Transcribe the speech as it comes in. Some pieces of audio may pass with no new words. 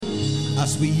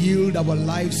as we yield our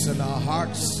lives and our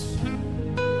hearts.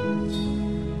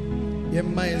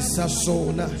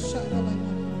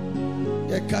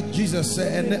 Jesus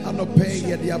said,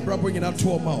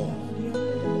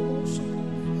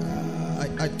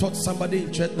 I thought somebody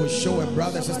in church would show a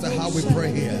brother and sister how we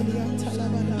pray here.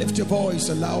 Lift your voice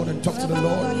aloud and talk to the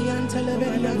Lord.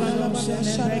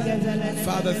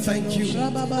 Father, thank you.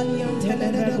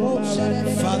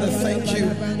 Father, thank you.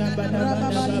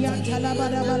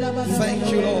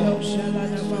 Thank you, Lord.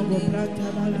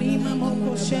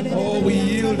 Oh, we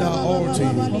yield our all to you.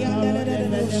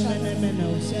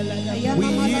 We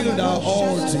yield our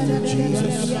all to you,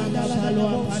 Jesus.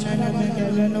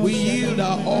 We yield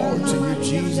our all to you,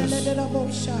 Jesus.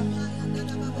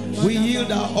 We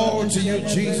yield our all to you,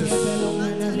 Jesus.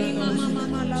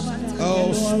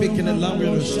 Oh, speak in the language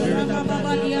of the Spirit.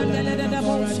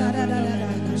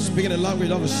 Speak in the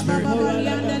language of the Spirit.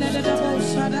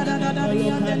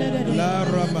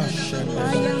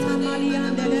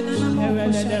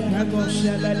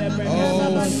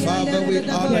 Oh, Father, we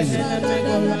honor you.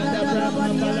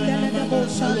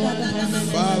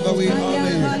 Father, we honor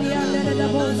you.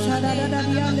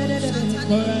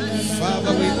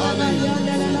 Father, we honor you.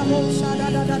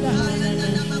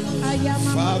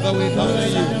 Father, we honor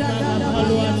you.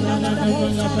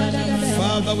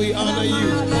 Father, we honor you.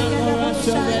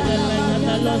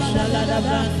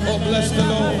 Oh, bless the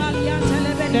Lord.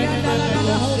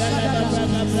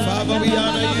 Father, we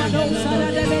honor you.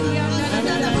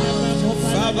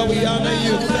 Father, we honor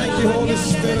you. Thank you, Holy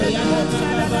Spirit.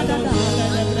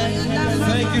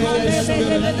 Thank you, Holy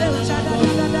Spirit.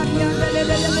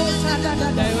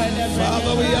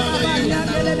 Father, we honor you.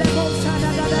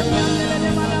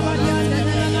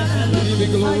 We give you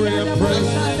glory and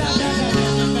praise.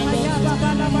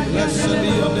 Blessed be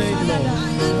your name, Lord.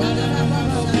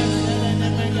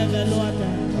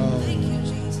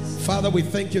 Father, we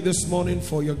thank you this morning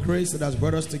for your grace that has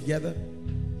brought us together.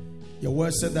 Your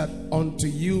word said that unto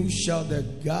you shall the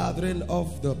gathering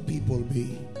of the people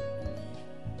be.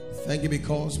 Thank you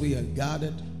because we are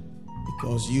gathered,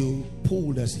 because you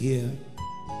pulled us here.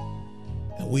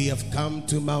 And we have come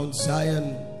to Mount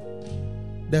Zion,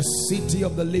 the city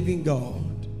of the living God.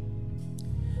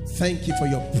 Thank you for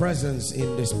your presence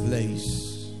in this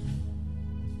place.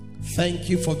 Thank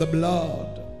you for the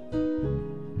blood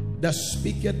that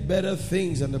speaketh better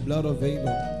things than the blood of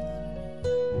Abel.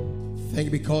 Thank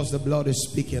you because the blood is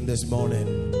speaking this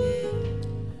morning.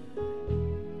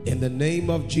 In the name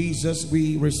of Jesus,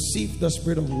 we receive the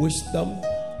spirit of wisdom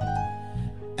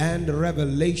and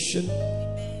revelation,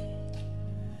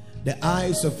 the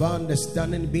eyes of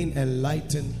understanding being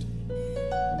enlightened,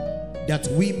 that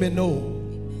we may know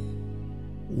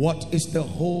what is the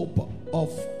hope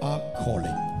of our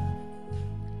calling,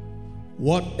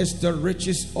 what is the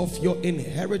riches of your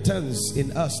inheritance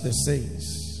in us, the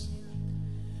saints,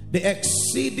 the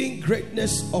exceeding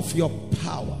greatness of your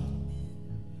power,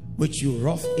 which you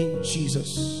wrought in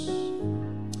Jesus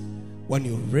when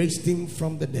you raised him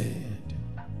from the dead.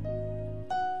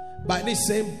 By this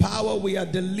same power we are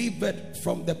delivered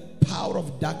from the power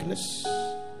of darkness,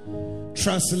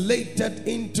 translated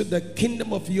into the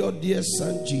kingdom of your dear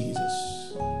Son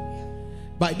Jesus.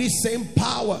 By this same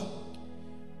power,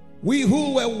 we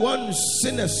who were once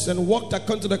sinners and walked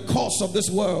according to the course of this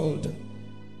world,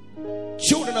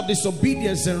 children of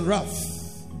disobedience and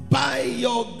wrath, by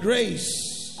your grace,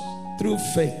 through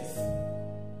faith,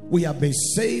 we have been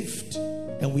saved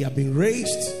and we have been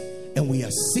raised and we are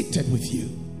seated with you.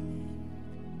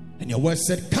 And your word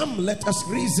said, come, let us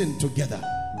reason together.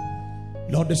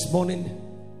 Lord, this morning,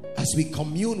 as we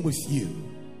commune with you,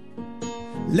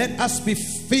 let us be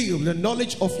filled with the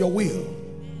knowledge of your will,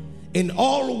 in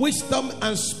all wisdom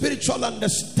and spiritual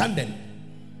understanding,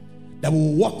 that we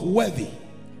will walk worthy,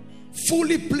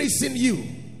 fully pleasing you,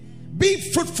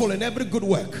 be fruitful in every good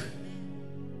work,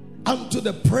 unto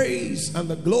the praise and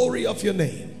the glory of your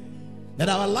name, that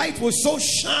our light will so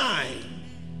shine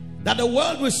that the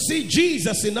world will see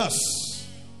Jesus in us.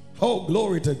 Oh,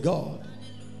 glory to God.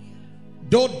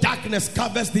 Though darkness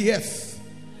covers the earth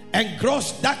and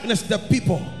gross darkness the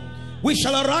people, we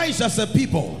shall arise as a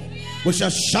people. We shall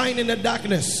shine in the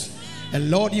darkness, and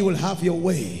Lord, you will have your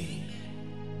way.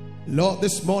 Lord,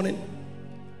 this morning,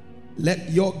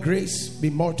 let your grace be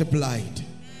multiplied.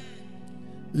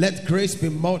 Let grace be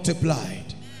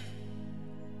multiplied.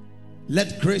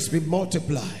 Let grace be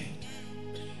multiplied.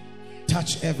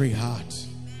 Touch every heart.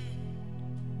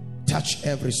 Touch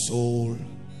every soul.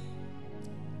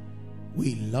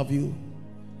 We love you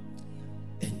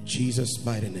in Jesus'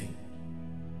 mighty name.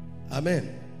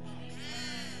 Amen.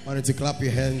 Why don't you clap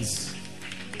your hands?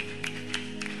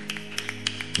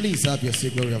 Please have your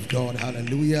seat, glory of God.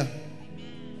 Hallelujah.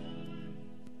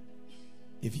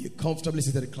 If you're comfortably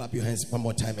seated, clap your hands one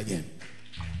more time again.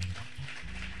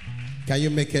 Can you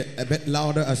make it a bit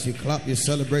louder as you clap? You're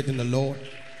celebrating the Lord,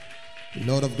 the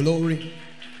Lord of glory.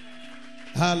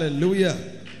 Hallelujah.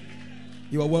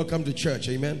 You are welcome to church.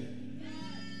 Amen.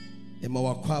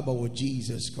 Emawakwaba with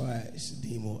Jesus Christ.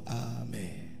 Demo.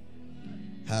 Amen.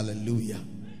 Hallelujah.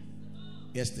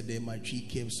 Yesterday my tree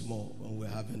came small when we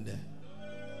were having the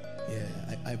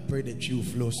I pray the tree will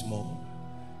flow small.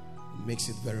 It makes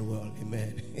it very well.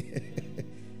 Amen.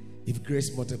 If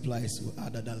grace multiplies, we'll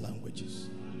add other languages.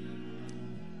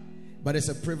 But it's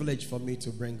a privilege for me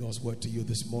to bring God's word to you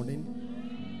this morning.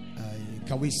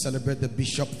 Can we celebrate the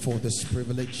bishop for this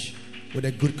privilege with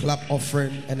a good clap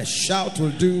offering, and a shout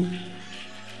will do.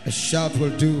 A shout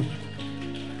will do.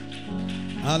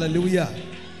 Hallelujah.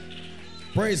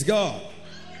 Praise God.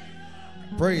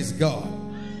 Praise God.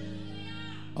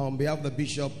 On behalf of the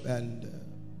bishop and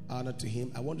honor to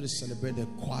him, I wanted to celebrate the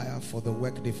choir for the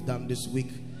work they've done this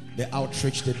week, the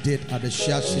outreach they did at the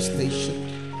Shashi station.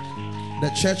 The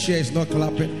church here is not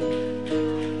clapping.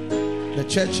 The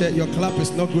church here, your clap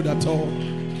is not good at all.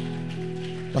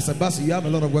 Pastor Bassi, you have a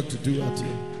lot of work to do out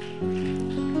here.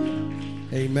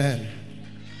 Amen.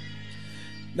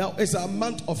 Now it's a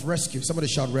month of rescue. Somebody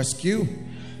shout rescue.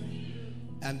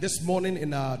 And this morning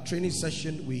in our training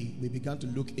session, we began to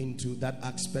look into that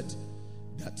aspect,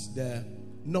 that the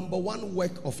number one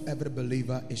work of every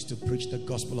believer is to preach the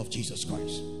gospel of Jesus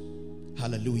Christ.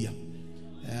 Hallelujah.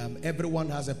 Everyone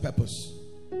has a purpose,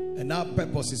 and our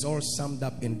purpose is all summed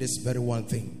up in this very one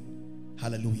thing.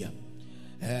 Hallelujah.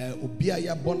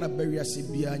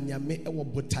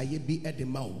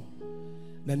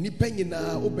 Na nipa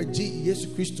nyina obeji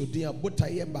Yesu Kristo din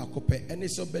abotaye ba kopɛ ene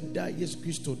so beda Yesu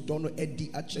Kristo don no edi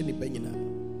akyere nipa nyina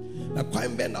na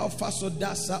kwan be na ofa so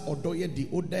dasa odoye di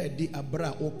oda edi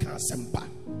abra o ka sempa.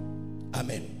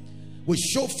 Amen. We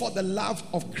show for the love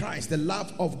of Christ, the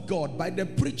love of God, by the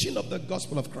preaching of the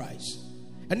gospel of Christ.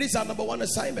 And this is our number one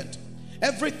assignment.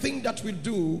 Everything that we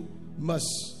do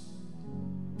must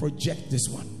project this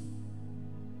one.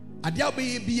 Adia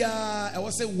be bia I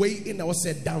was say way in I was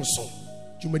say dance.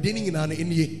 The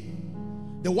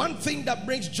one thing that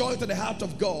brings joy to the heart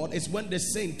of God is when the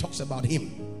saint talks about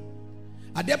him.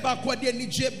 And he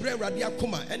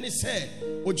said,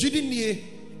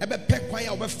 ebe pekwan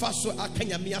a obefa so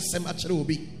akanya mi asem akere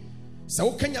obi se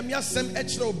wo kanya mi asem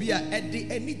akere obi a ede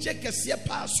enije kese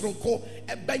pa asronko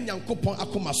ebe nyankopon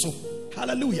akoma so.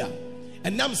 Hallelujah.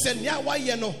 And nam say nya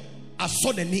waye no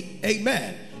aso dani.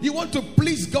 Amen. You want to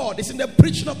please God, it's in the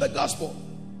preaching of the gospel.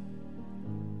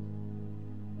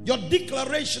 Your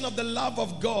declaration of the love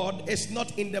of God is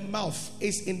not in the mouth,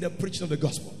 it's in the preaching of the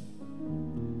gospel.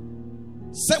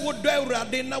 Se wo do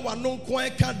awurade na wano nko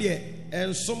eka de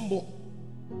ensombo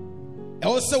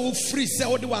also free say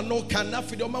what do I know can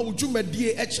not your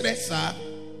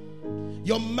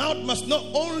mouth must not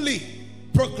only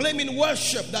proclaim in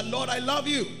worship that Lord I love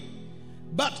you,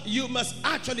 but you must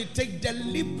actually take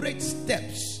deliberate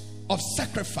steps of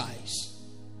sacrifice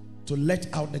to let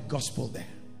out the gospel there.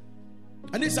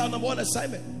 And this is our number one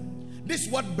assignment. This is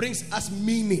what brings us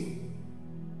meaning.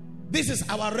 This is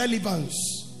our relevance.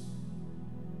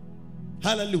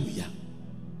 Hallelujah.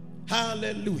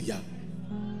 Hallelujah.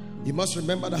 You must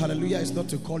remember that hallelujah is not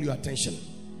to call your attention.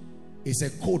 It's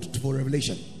a code for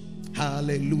revelation.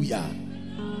 Hallelujah.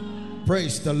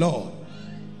 Praise the Lord.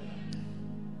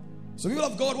 So people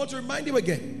of God, I want to remind you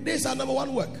again, this is our number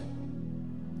one work.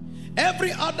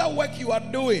 Every other work you are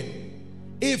doing,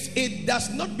 if it does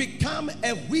not become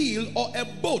a wheel or a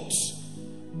boat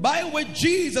by which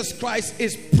Jesus Christ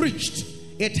is preached,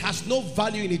 it has no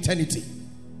value in eternity.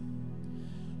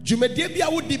 Jumedebia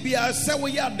would be a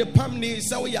Sawaya the Pamni,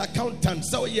 Sawaya accountant,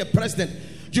 Sawaya president.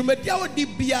 Jumedia would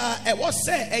be a was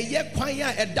say a year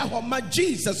kwaya a dahoma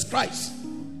Jesus Christ.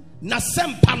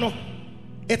 Nasem pano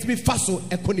it be faso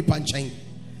a koni panchain.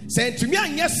 Saying to me,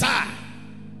 yes, sir.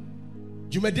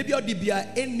 Jumedebia dibia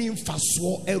enim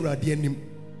faso eradianim.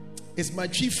 It's my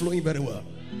chief flowing very well.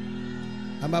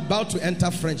 I'm about to enter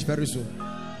French very soon.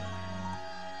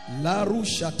 La Rue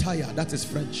Chataya, that is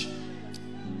French.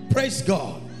 Praise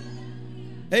God.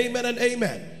 Amen and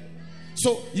amen.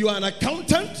 So you are an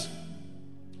accountant,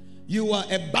 you are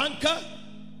a banker,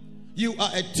 you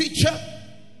are a teacher,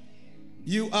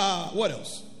 you are what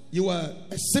else? You are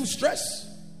a seamstress,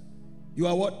 you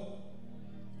are what?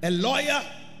 A lawyer,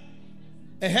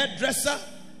 a hairdresser,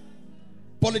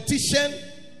 politician.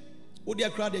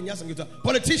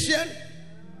 Politician.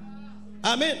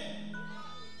 Amen.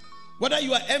 Whether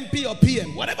you are MP or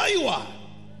PM, whatever you are.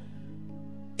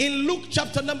 In Luke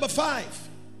chapter number 5,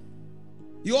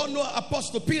 You all know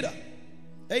Apostle Peter.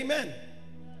 Amen.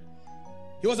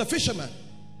 He was a fisherman.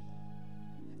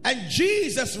 And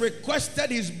Jesus requested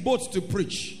his boat to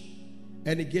preach.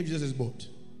 And he gave Jesus his boat.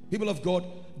 People of God,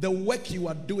 the work you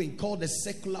are doing, called the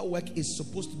secular work, is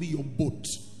supposed to be your boat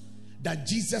that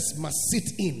Jesus must sit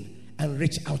in and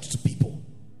reach out to people.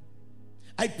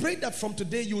 I pray that from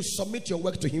today you submit your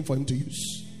work to him for him to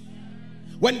use.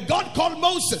 When God called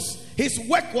Moses, his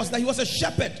work was that he was a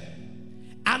shepherd.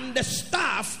 And the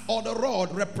staff or the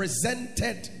rod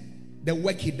represented the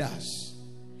work he does.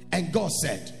 And God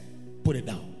said, put it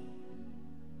down.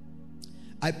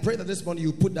 I pray that this morning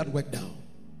you put that work down.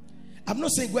 I'm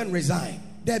not saying go and resign,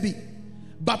 Debbie,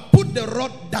 but put the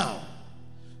rod down.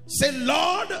 Say,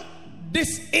 Lord,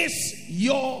 this is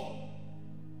your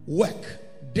work.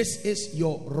 This is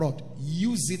your rod.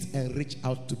 Use it and reach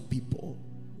out to people.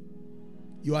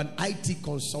 You are an IT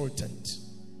consultant.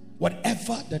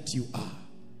 Whatever that you are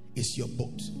is your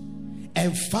boat.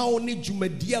 And found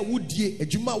jumedia wudie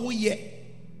ejuma woye.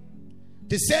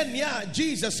 The same year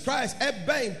Jesus Christ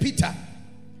ebben Peter.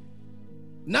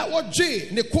 Na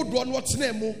woje ne kodro no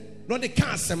tenemu no de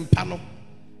ka sempa no.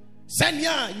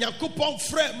 Senya Yakupon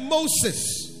frɛ Moses.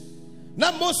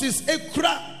 Na Moses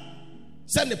ekura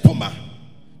se ne poma.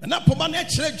 Na poma na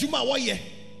kyerɛ dwuma woye.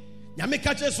 Nyame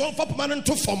ka kyerɛ so mfa poma no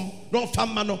nto fam no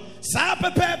mfa ma no. Saa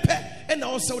pepepe e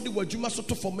na wose wo de wadwuma so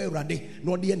to fam Awurade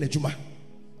na ode ye n'adwuma.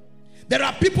 There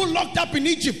are people locked up in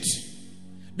Egypt.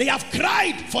 They have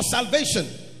cried for salvation.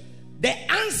 The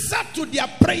answer to their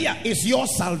prayer is your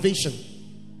salvation.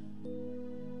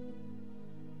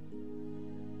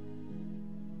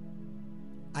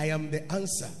 I am the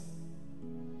answer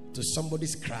to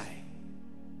somebody's cry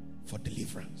for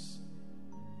deliverance.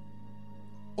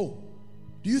 Oh,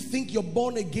 do you think you're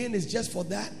born again is just for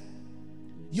that?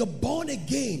 You're born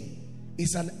again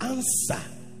is an answer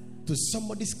to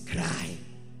somebody's cry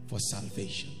for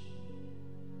salvation.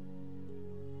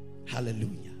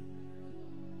 Hallelujah.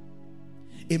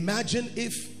 Imagine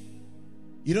if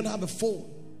you don't have a phone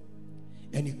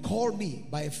and you call me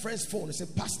by a friend's phone and say,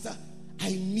 Pastor,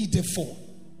 I need a phone.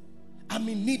 I'm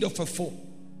in need of a phone.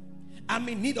 I'm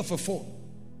in need of a phone.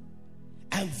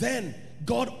 And then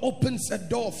God opens a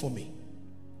door for me.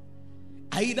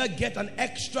 I either get an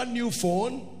extra new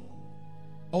phone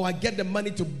or I get the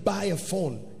money to buy a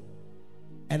phone.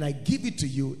 And I give it to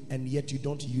you and yet you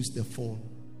don't use the phone.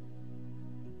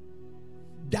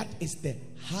 That is the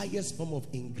highest form of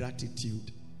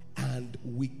ingratitude and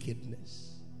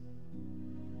wickedness.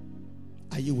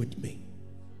 Are you with me?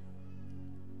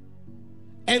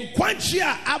 And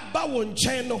kwanchia aba won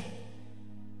cheno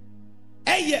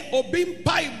eye obi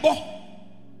mpaibo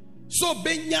so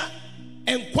benya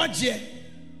enkwaje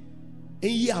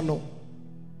enyiano.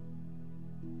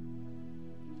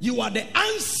 You are the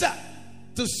answer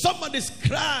to somebody's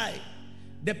cry.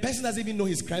 The person doesn't even know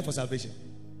he's crying for salvation.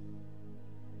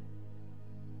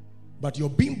 But your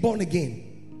being born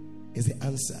again is the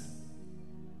answer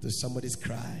to somebody's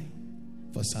cry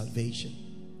for salvation.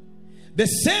 The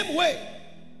same way,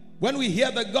 when we hear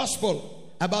the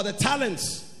gospel about the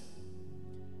talents,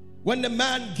 when the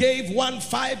man gave 1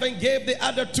 5 and gave the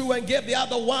other 2 and gave the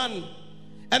other 1,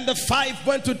 and the 5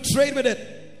 went to trade with it,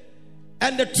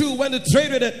 and the 2 went to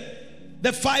trade with it,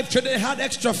 the 5 traded had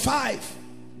extra 5,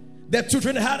 the 2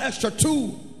 traded had extra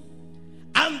 2,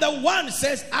 and the 1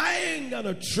 says, I ain't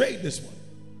gonna trade this one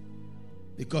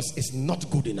because it's not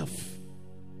good enough,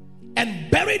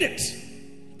 and buried it.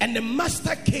 And the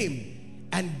master came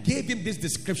and gave him this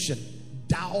description: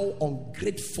 thou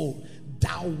ungrateful,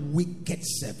 thou wicked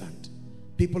servant.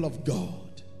 People of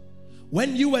God,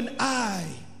 when you and I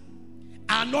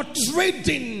are not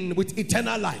trading with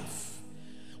eternal life,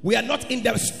 we are not in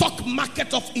the stock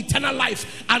market of eternal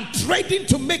life and trading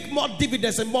to make more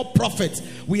dividends and more profits,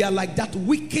 we are like that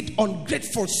wicked,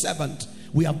 ungrateful servant.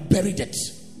 We have buried it.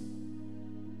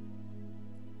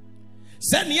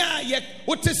 Senya ye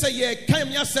wote se ye kan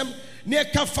yasem ne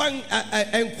ka fan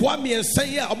enkwa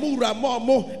miensan ye amura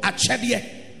mo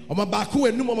achede o ma baako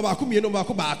enum o ma baako mienu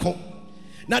baako baako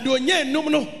na de onye enum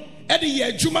no e de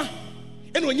ye adwuma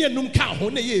e na onye enum ka ho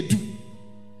na ye edu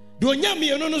de onye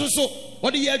mienu no so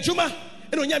o de ye adwuma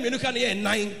e na onye mienu ka na ye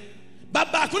nan ba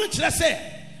baako no kire se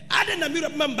ade na mira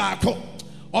baako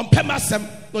on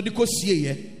pemasem no de ko sie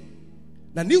ye.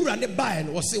 Na ni wura ne bae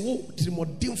no wose wo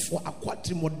trimodinfo akwa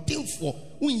trimodinfo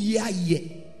unyi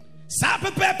aye sa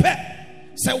pepepe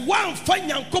se wan fa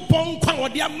nyankopon nkwa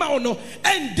wode ama wo no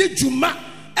ende dwuma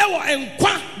e wo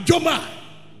enkwa dwoma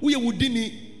wo ye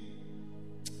wudini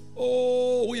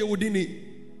oh wo ye wudini,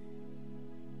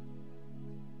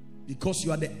 because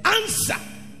you are the answer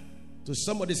to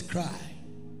somebody's cry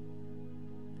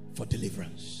for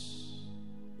deliverance.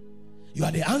 You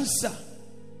are the answer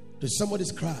to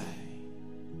somebody's cry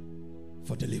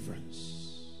for deliverance.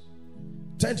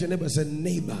 Turn to your neighbor and say,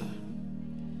 neighbor,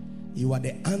 you are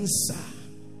the answer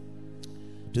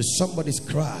to somebody's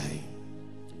cry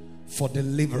for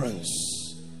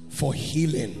deliverance, for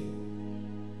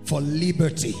healing, for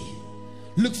liberty.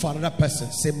 Look for another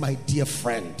person. Say, my dear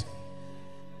friend.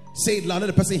 Say it louder.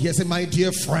 The person here, say, my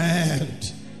dear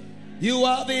friend. You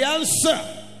are the answer.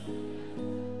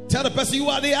 Tell the person, you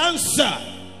are the answer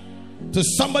to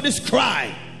somebody's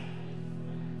cry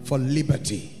for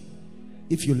liberty.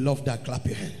 If you love that, clap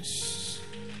your hands.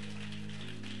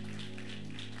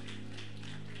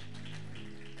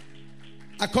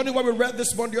 According to what we read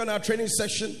this morning on our training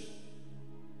session,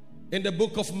 in the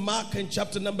book of Mark in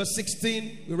chapter number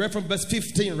 16, we read from verse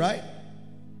 15, right?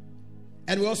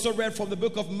 And we also read from the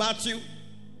book of Matthew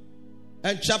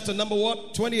and chapter number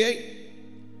 28,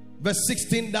 verse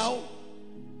 16 down.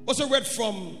 Also read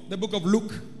from the book of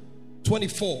Luke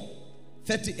 24,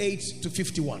 38 to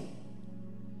 51.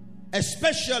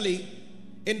 Especially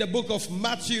in the book of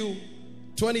Matthew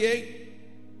 28,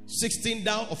 16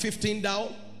 down or 15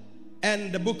 down,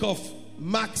 and the book of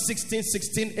Mark 16,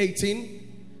 16, 18.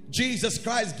 Jesus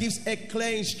Christ gives a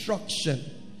clear instruction.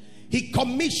 He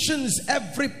commissions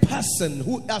every person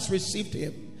who has received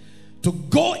him to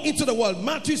go into the world.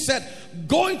 Matthew said,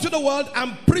 go into the world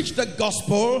and preach the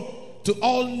gospel to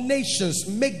all nations.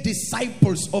 Make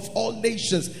disciples of all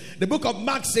nations. The book of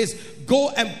Mark says, go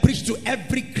and preach to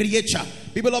every creature.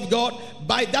 People of God,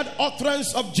 by that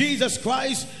utterance of Jesus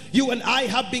Christ, you and I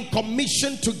have been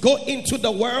commissioned to go into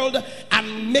the world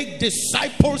and make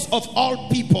disciples of all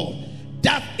people.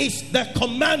 That is the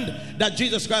command that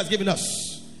Jesus Christ has given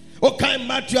us. Okay,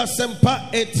 Matthew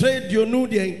Asempa a trade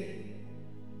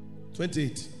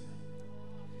 28.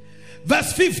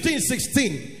 Verse 15,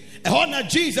 16. Honor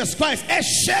Jesus Christ is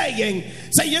sharing.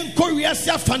 Say yen Korea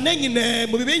sia faneng ne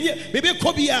bebe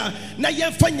kobia na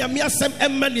yen fa nyame asem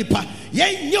emanipa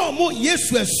yen nyomo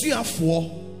Yesu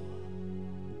asuafo.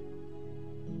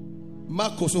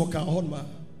 Marcos o kan ho ma,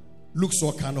 Luke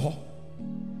so kan ho.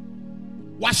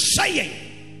 Was sharing.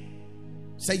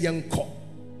 Say yen ko.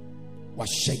 Was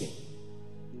sharing.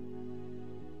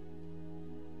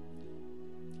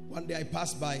 One day I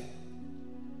passed by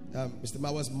Mr.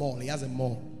 Mawa's mall. He has a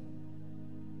mall.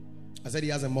 I said he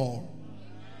has a mall.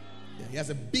 Yeah, he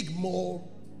has a big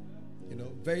mall. You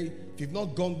know, if you've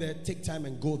not gone there, take time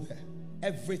and go there.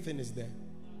 Everything is there.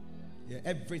 Yeah,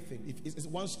 everything. It's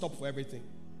one stop for everything.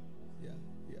 Yeah.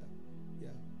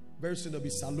 Very soon there'll be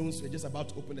salons. We're just about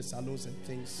to open the salons and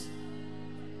things.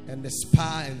 And the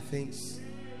spa and things.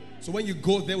 So when you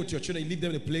go there with your children, you leave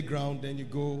them in the playground, then you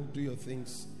go do your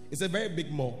things. It's a very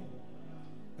big mall.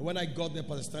 And when I got there,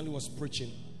 Pastor Stanley was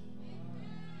preaching.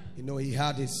 You know, he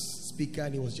had his speaker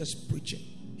and he was just preaching,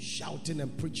 shouting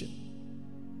and preaching.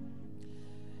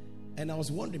 And I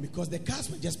was wondering because the cars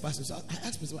were just passing. So I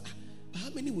asked myself, how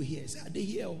many were here? He said, are they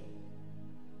here?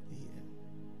 Yeah.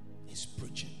 He's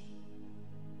preaching.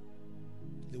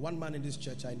 The one man in this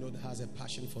church I know that has a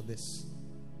passion for this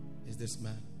is this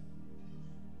man.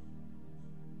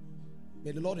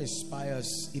 May the Lord inspire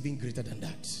us even greater than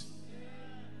that.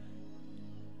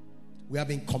 We have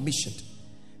been commissioned.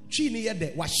 The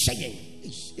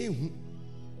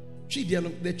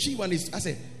chi one is, I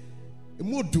say, I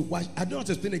don't know how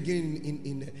to explain again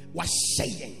in was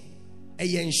saying a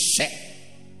yen she.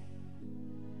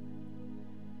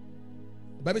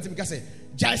 Bible to say,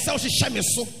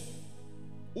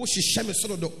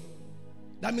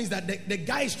 that means that the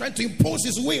guy is trying to impose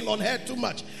his will on her too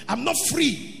much. I'm not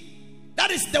free.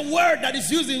 That is the word that is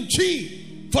used in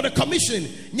chi for the commission.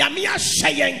 Nyamia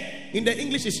shayeng in the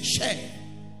English is share.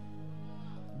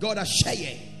 God has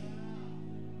shared.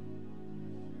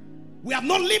 We have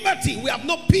no liberty. We have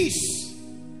no peace.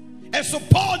 And so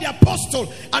Paul the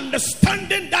apostle,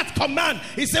 understanding that command,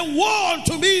 he said, woe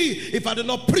unto me if I do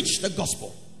not preach the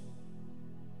gospel.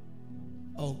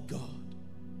 Oh God.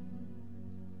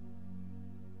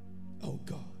 Oh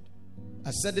God.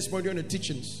 I said this morning during the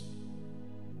teachings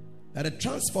that the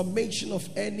transformation of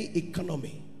any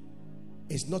economy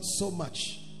is not so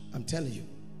much, I'm telling you,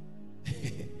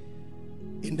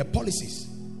 in the policies,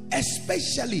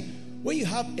 especially when you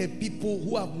have a people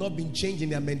who have not been changing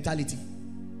their mentality.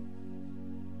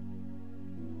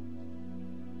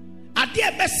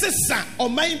 Adia besesa o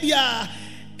mind bia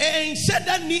en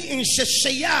sheda ni in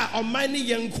hyehyea o man ni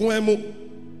yenkwan mu.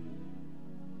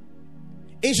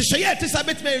 In hyehyea te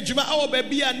sabet me adwuma awo ba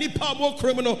bia nipa mo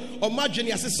krom no o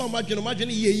madwene asesa o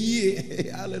madwene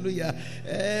yeye. Hallelujah.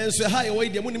 So hi we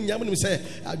dey munim nyam nim say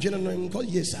adwene no nko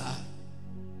yesa.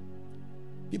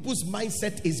 people's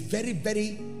mindset is very,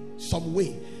 very some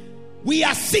way. We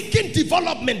are seeking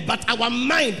development, but our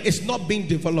mind is not being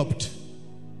developed.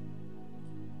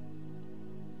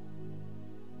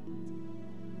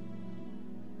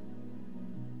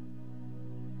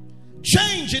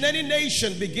 Change in any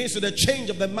nation begins with the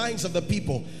change of the minds of the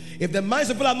people. If the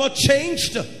minds of people are not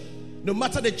changed, no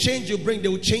matter the change you bring, they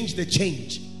will change the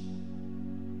change.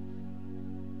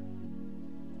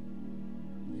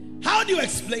 How do you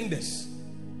explain this?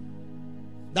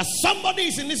 That somebody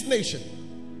is in this nation,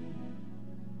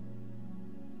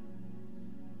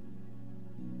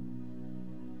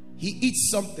 he eats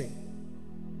something,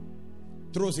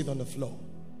 throws it on the floor.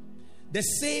 The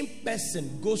same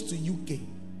person goes to UK,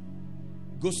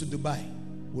 goes to Dubai,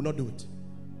 will not do it.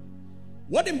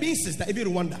 What it means is that, if you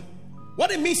wonder,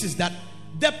 what it means is that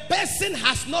the person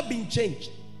has not been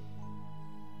changed.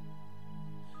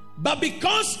 But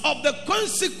because of the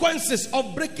consequences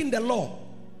of breaking the law,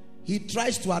 he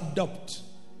tries to adopt.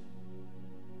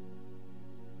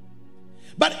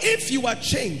 But if you are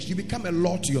changed, you become a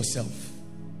law to yourself.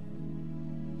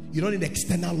 You don't need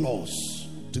external laws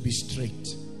to be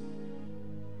straight.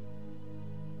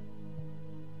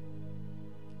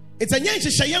 It's a nyanchi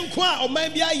shayankwa or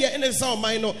maybe I in a sound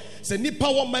minor. Say nipa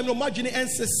one minor margin and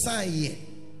say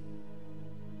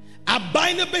a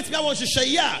bind a bit. I want to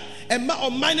shaya and ma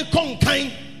or minor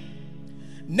conking.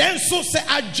 Nanso say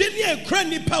a genius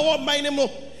cranny power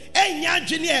minimo and ya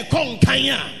genius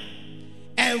conkanya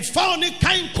and found a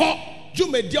kind cock.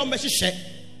 You made your message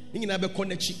in a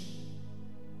beconechi.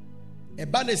 A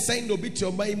banner saying no bit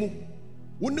your maimu.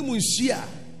 Wouldn't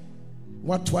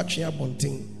what to watch your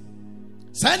bunting.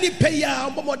 Sani peya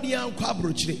omomodiya nkwa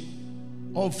abrochire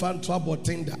onfa nto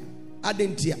abotenda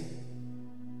adentia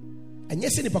anye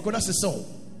se nipa kona seso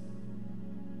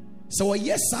so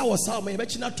yes I was how me be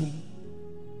china tum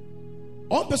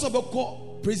on person be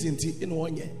call present in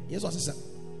wonye yes was say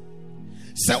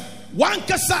so one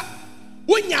kasa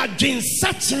unya dwen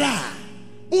satra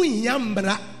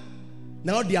unyambra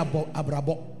na odi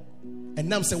abrabo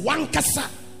enam say one kasa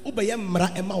ubeye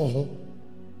mra ema wo ho,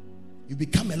 you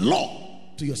become a law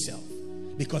to yourself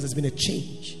because there's been a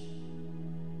change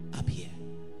up here.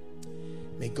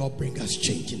 May God bring us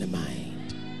change in the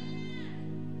mind.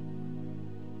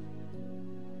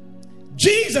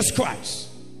 Jesus Christ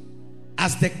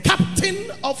as the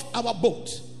captain of our boat,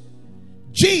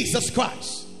 Jesus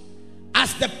Christ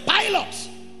as the pilot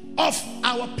of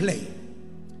our plane,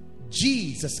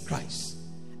 Jesus Christ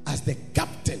as the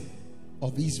captain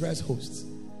of Israel's hosts,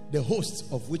 the hosts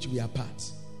of which we are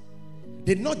part,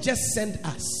 did not just send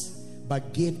us,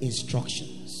 but gave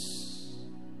instructions.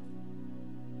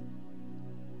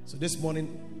 So this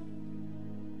morning,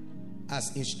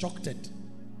 as instructed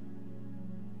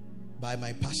by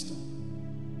my pastor,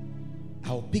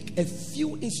 I'll pick a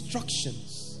few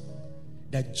instructions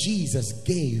that Jesus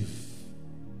gave,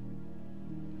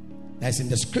 that's in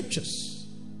the scriptures,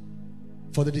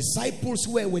 for the disciples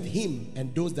who were with him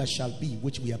and those that shall be,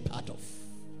 which we are part of.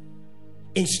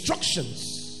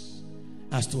 Instructions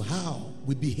as to how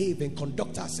we behave and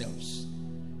conduct ourselves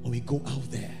when we go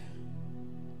out there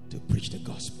to preach the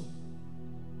gospel.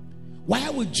 Why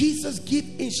would Jesus give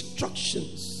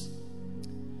instructions?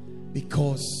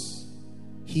 Because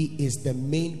he is the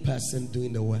main person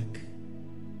doing the work.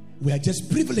 We are just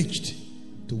privileged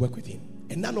to work with him.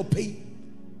 And none will pay.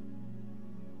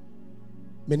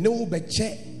 Me no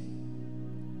beche.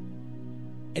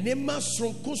 And then mas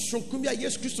sronkum ya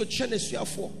Yesu Christo chene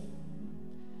suafo.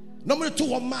 Number 2,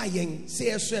 one maying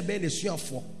say so be the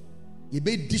suafo. Ye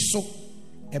be diso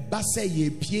e ba say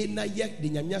ye pie na ye de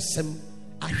nyamya sem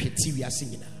ahweti wiase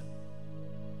nyina.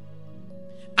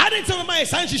 Ade tell my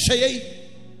san hihye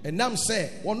and nam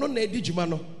say wono na edi djuma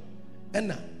no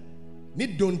ena ni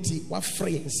donti wa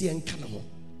free nse enka na ho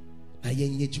na ye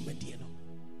nye djumade no.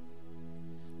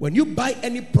 When you buy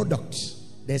any product,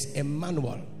 there's a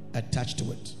manual attached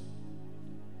to it.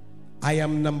 I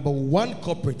am number 1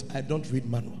 corporate, I don't read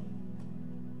manual.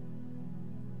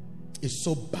 It's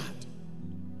so bad.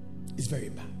 It's very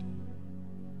bad.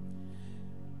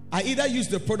 I either use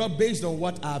the product based on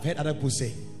what I've heard other people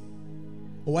say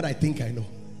or what I think I know.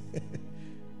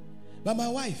 But my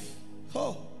wife,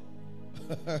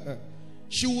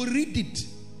 she will read it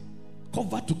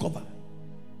cover to cover.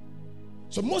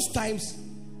 So most times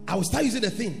I will start using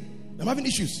the thing. I'm having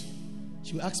issues.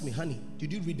 She will ask me, honey,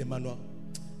 did you read the manual?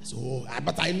 I said, oh,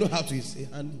 but I know how to. Say,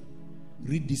 honey,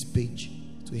 read this page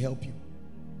to help you.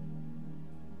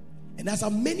 And as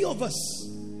are many of us,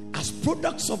 as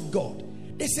products of God,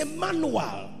 there's a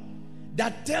manual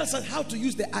that tells us how to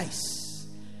use the eyes,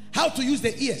 how to use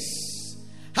the ears,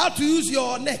 how to use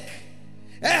your neck,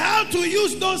 And how to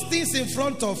use those things in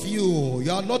front of you.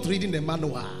 You are not reading the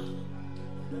manual.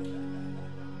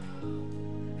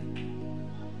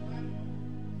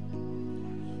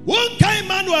 One kind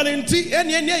manual in tea, and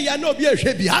you know, be a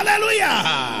shabby.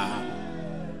 Hallelujah.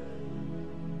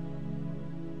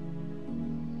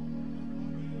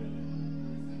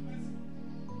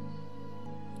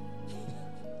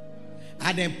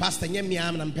 I then pastor me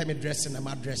am pay me dressing and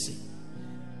my dressing.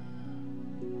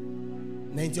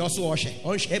 90 also on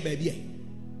share baby.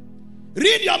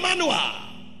 Read your manual.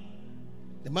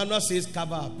 The manual says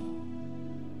cover up.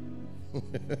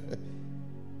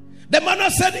 The manual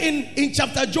said in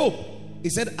chapter Job, he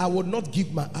said, I would not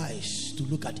give my eyes to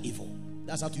look at evil.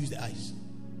 That's how to use the eyes.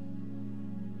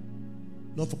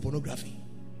 Not for pornography.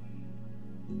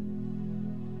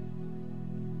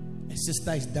 A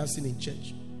sister is dancing in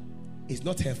church. It's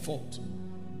not her fault.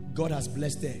 God has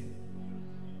blessed her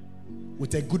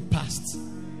with a good past.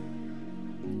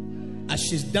 As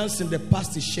she's dancing, the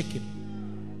past is shaking.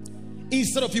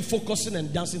 Instead of you focusing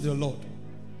and dancing to the Lord,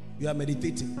 you are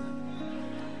meditating.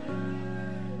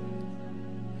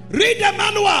 Read the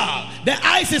manual. The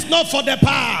eyes is not for the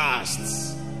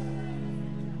past.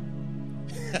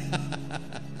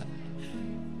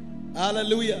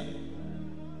 Hallelujah.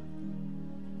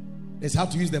 There's how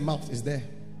to use the mouth is there.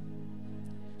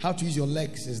 How to use your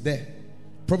legs is there.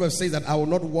 Proverbs says that I will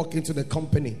not walk into the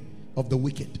company of the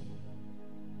wicked.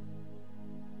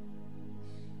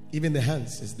 Even the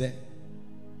hands is there.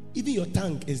 Even your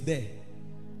tongue is there.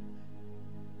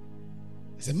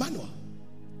 It's a manual.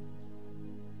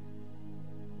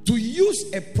 To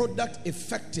use a product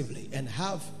effectively and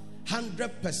have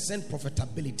 100%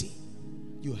 profitability,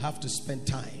 you have to spend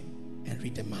time and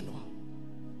read the manual.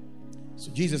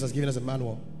 So Jesus has given us a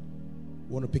manual.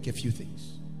 We want to pick a few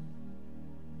things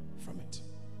from it.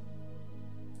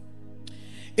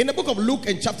 In the book of Luke,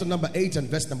 in chapter number 8 and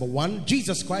verse number 1,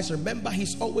 Jesus Christ, remember,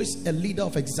 he's always a leader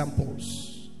of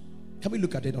examples. Can we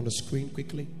look at it on the screen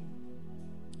quickly?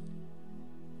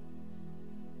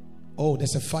 Oh,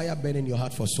 there's a fire burning in your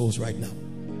heart for souls right now.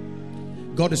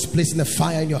 God is placing a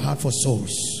fire in your heart for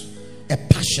souls, a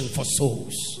passion for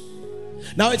souls.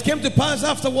 Now it came to pass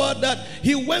afterward that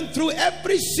he went through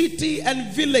every city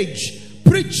and village,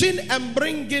 preaching and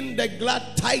bringing the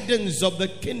glad tidings of the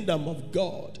kingdom of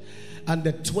God. And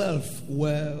the 12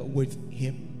 were with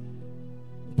him.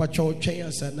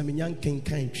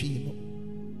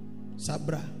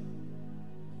 Sabra.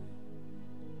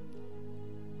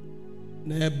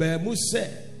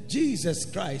 Jesus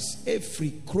Christ,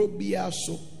 every krobia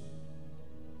so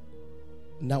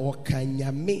na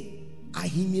wakanyame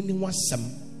ahini ni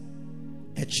wasam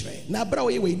echre na bra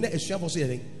we na esuafo so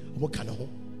yeren oboka na ho.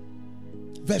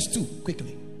 Verse 2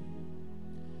 quickly.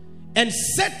 And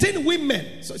certain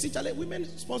women, so see Charlie, women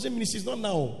sponsoring ministries not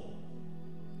now,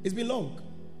 it's been long.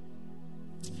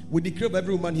 We declare of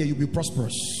every woman here, you'll be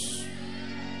prosperous.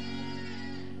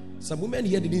 Some women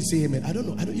here didn't say amen. I don't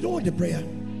know. You don't want the prayer.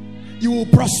 You will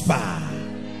prosper.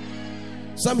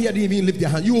 Some here didn't even lift their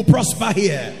hand. You will prosper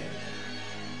here.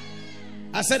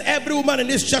 I said every woman in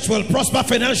this church will prosper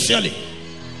financially.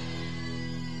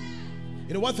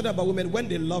 You know one thing about women, when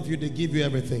they love you, they give you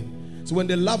everything. So when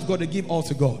they love God, they give all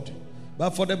to God.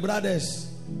 But for the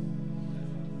brothers,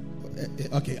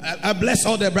 okay, I bless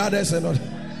all the brothers and all.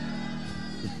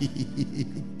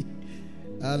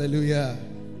 Hallelujah.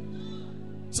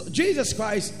 So Jesus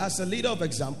Christ, as a leader of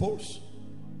examples,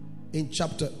 in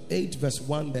chapter 8 verse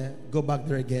 1 there, go back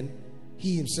there again,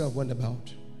 he himself went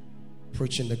about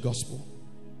preaching the gospel.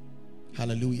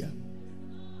 Hallelujah.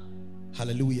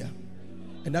 Hallelujah.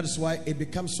 And that is why it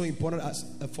becomes so important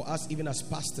for us, even as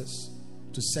pastors,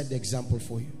 to set the example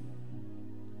for you.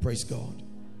 Praise God.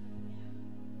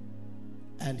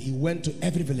 And he went to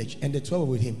every village, and the 12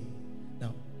 were with him.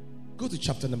 Now, go to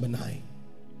chapter number 9.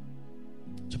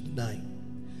 Chapter 9.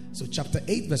 So chapter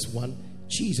 8 verse 1,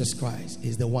 Jesus Christ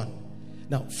is the one.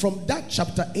 Now, from that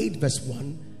chapter 8 verse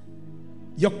 1,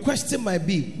 your question might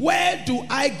be, where do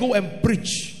I go and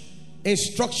preach?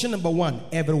 Instruction number 1,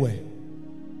 everywhere.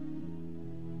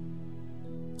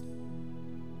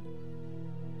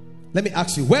 Let me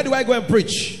ask you, where do I go and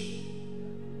preach?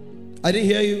 I didn't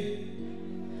hear you.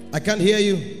 I can't hear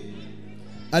you.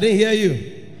 I didn't hear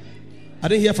you. I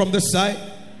didn't hear from this side.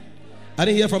 I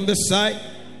didn't hear from this side.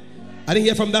 I didn't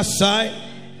hear from that side.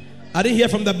 I didn't hear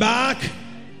from the back.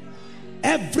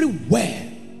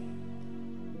 Everywhere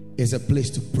is a place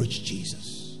to preach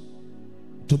Jesus,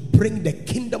 to bring the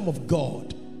kingdom of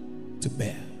God to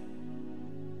bear.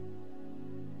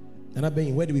 And I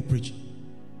mean, where do we preach?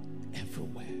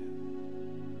 Everywhere.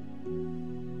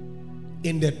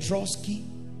 In the Trotsky,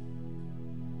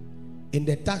 in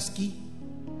the taxi,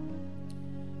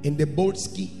 in the boat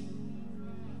ski,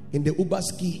 in the Uber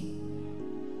ski,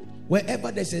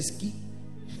 wherever there's a ski,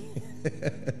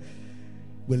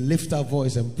 we'll lift our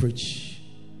voice and preach.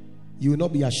 You will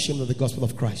not be ashamed of the gospel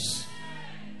of Christ.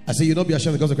 I say, you will not be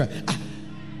ashamed of the gospel of Christ.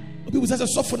 People say,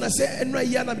 "Soften." I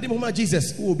say,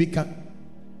 Jesus, who will be can?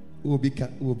 Who will be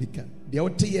can? Who will be can? The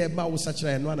old year, ma was such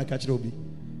a no one catch Robi.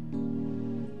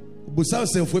 Busan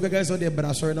say, "For the guys on there, but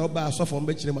I saw no bar so from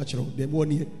Betchy Matro. The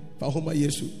money for Homa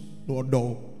Yesu, no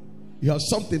door. You have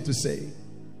something to say."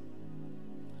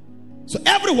 So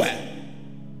everywhere,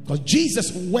 because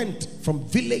Jesus went from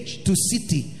village to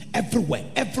city,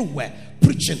 everywhere,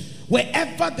 preaching.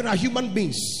 Wherever there are human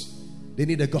beings, they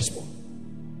need the gospel.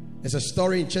 There's a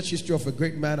story in church history of a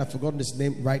great man. I've forgotten his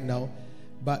name right now,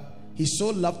 but he so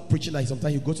loved preaching that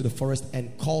sometimes he'd go to the forest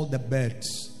and call the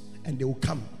birds, and they will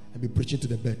come and be preaching to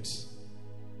the birds.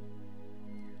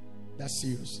 That's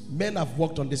serious. Men have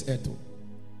walked on this earth.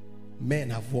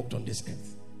 Men have walked on this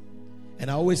earth.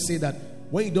 And I always say that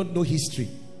when you don't know history,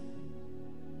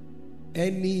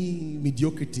 any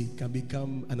mediocrity can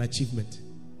become an achievement.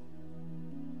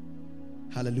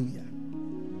 Hallelujah.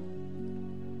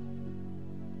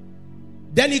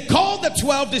 Then he called the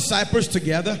 12 disciples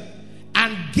together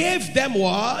and gave them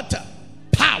what?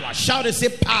 Power. Shout and say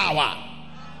power.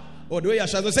 Oh, the way you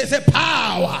shout, say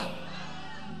power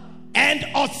and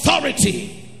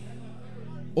authority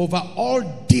over all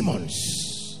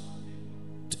demons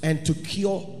and to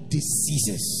cure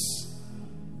diseases.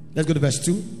 Let's go to verse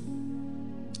 2.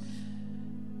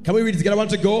 Can we read it together? I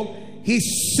want to go. He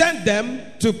sent them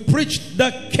to preach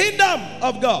the kingdom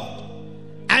of God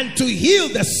and to heal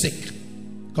the sick.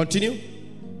 Continue.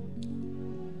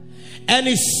 And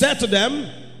he said to them,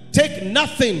 take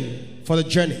nothing for the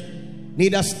journey,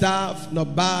 neither staff, nor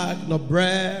bag, nor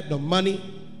bread, nor money,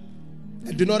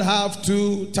 and do not have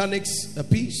 2 tunics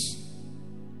apiece.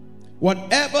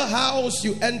 Whatever house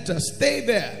you enter, stay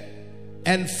there,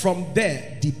 and from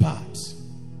there depart.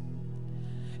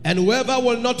 And whoever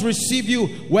will not receive you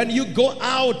when you go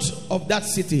out of that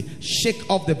city, shake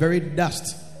off the very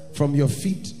dust from your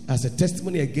feet as a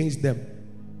testimony against them.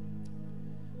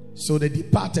 So they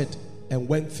departed and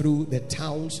went through the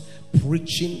towns,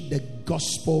 preaching the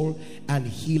gospel and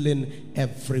healing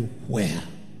everywhere.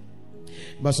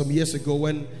 But some years ago,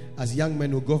 when as young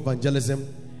men we go evangelism,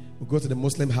 we go to the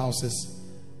Muslim houses.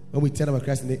 When we tell them about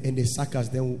Christ and they sack us,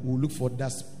 then we'll look for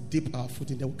dust, dip our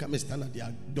foot in, then we'll come and stand at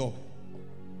their door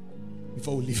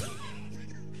before we leave.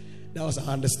 That was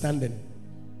our understanding.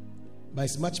 But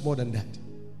it's much more than that.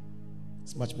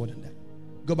 It's much more than that.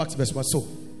 Go back to verse 1. So,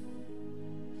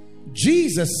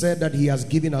 Jesus said that he has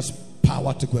given us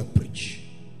power to go and preach.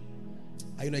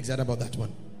 Are you not excited about that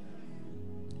one?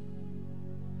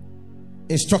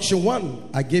 Instruction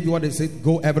 1, I gave you what they said,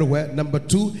 go everywhere. Number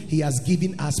 2, he has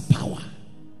given us power.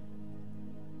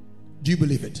 Do you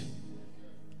believe it?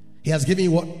 He has given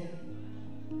you what?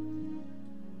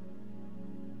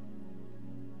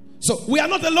 So we are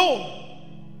not alone.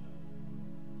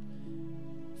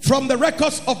 From the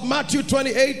records of Matthew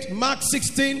 28, Mark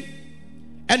 16,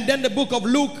 and then the book of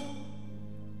Luke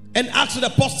and Acts of the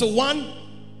Apostle 1,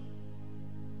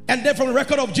 and then from the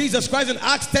record of Jesus Christ in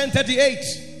Acts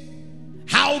 10:38,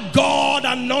 how God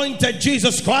anointed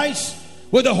Jesus Christ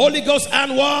with the Holy Ghost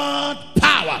and what?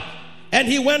 Power. And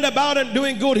he went about and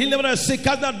doing good. He never sick,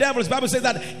 cast out devils. The Bible says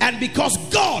that. And because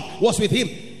God was with him,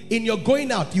 in your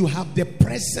going out, you have the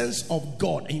presence of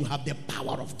God and you have the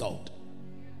power of God.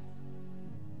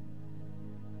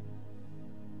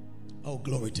 Oh,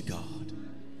 glory to God.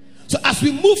 So as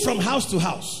we move from house to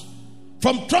house,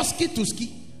 from Trotsky to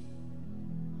Ski,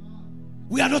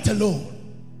 we are not alone.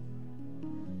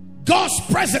 God's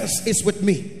presence is with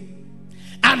me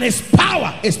and his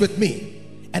power is with me,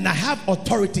 and I have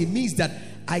authority. Means that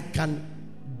I can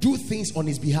do things on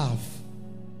his behalf.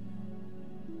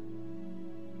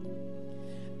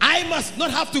 I must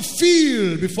not have to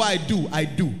feel before I do. I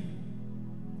do.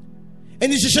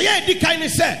 And the kind of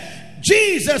say,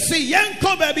 Jesus say,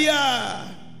 "Yanko baby,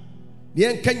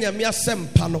 yankanya mi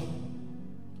asempano."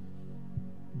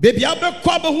 Baby, abe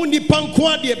kwa be hu nipa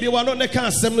nko ade bi wa no ne kan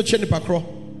asem no che nipa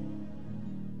kro.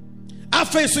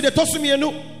 Afa so de toso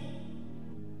mienu.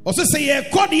 O se ye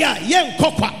kode a ye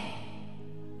nkokwa.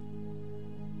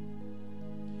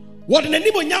 What in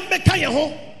animo nyam be kan ye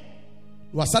ho.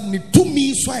 Wasad ni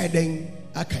tumi so ayeden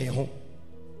aka ye ho.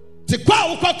 Te kwa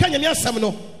wo kwa kan nyame asem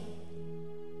no.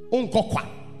 Onkokwa,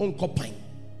 onkopan.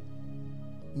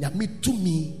 Nyame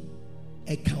tumi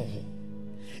e kan ho.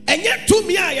 Enye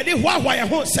tumi a ye de hwa ye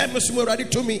ho se mesumo urade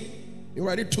tumi.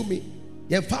 Urade tumi.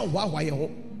 Ye fa hwa ye ho.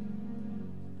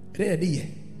 Ye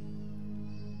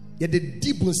de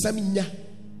di bonsam nya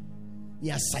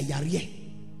The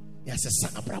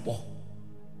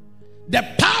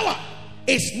power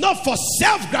is not for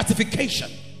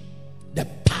self-gratification. The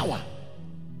power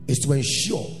is to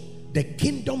ensure the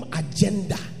kingdom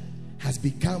agenda has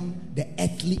become the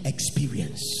earthly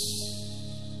experience.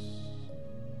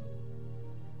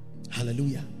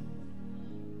 Hallelujah.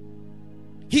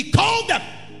 He called them.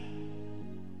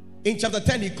 In chapter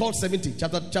 10, he called 70.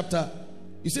 Chapter,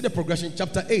 you see the progression.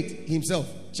 Chapter 8, himself.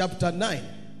 Chapter 9,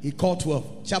 he called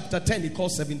 12. Chapter 10, he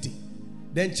called 70.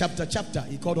 Then chapter,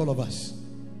 he called all of us.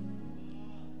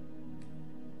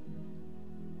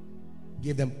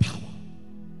 Gave them power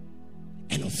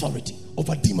and authority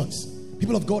over demons.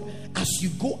 People of God, as you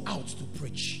go out to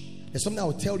preach, there's something I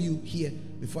will tell you here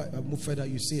before I move further.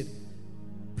 You see it.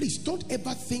 Please don't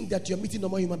ever think that you're meeting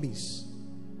normal human beings.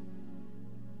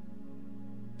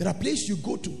 There are places you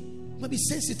go to. You might be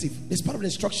sensitive. There's part of the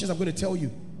instructions I'm going to tell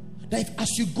you. That if, as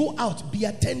you go out, be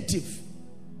attentive.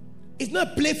 It's not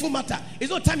a playful matter. It's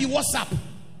not time you WhatsApp.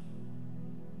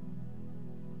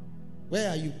 Where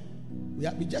are you?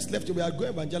 We just left you. We are going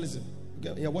evangelism.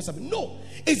 Yeah, WhatsApp. No.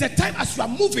 It's a time as you are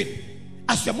moving.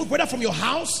 As you are moving, whether from your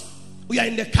house or you are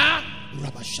in the car.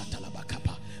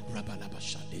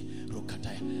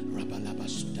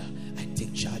 I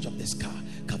take charge of this car.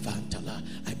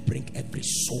 I bring every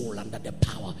soul under the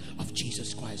power of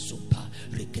Jesus Christ.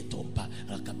 In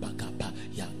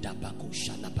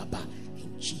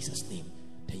Jesus' name,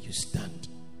 then you stand.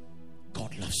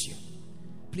 God loves you.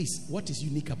 Please, what is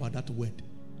unique about that word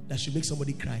that should make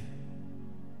somebody cry?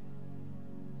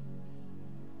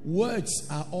 Words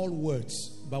are all words,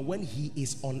 but when he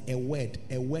is on a word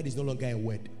is no longer a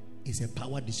word. It's a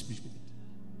power distribution.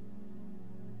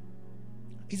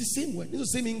 It's the same word. It's the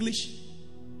same English.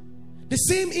 The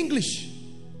same English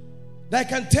that I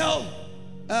can tell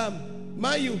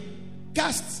Mayu,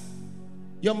 cast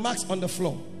your marks on the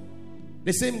floor.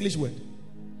 The same English word.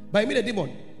 But I mean a demon,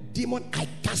 I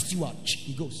cast you out.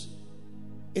 He goes.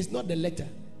 It's not the letter.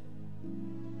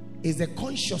 It's the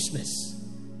consciousness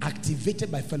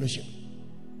activated by fellowship.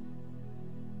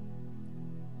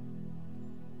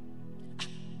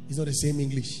 It's not the same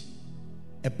English.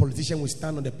 A politician will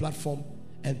stand on the platform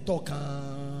and talk.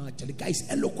 The guy is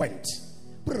eloquent.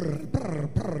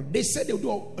 They said they would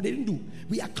do, but they didn't do.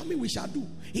 We are coming, we shall do.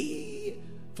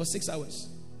 For 6 hours,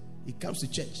 he comes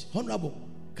to church. Honorable,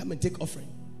 come and take offering.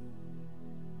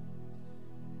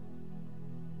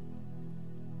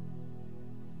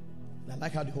 I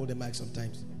like how they hold the mic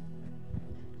sometimes.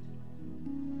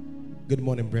 Good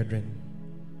morning, brethren.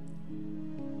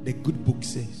 The good book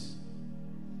says,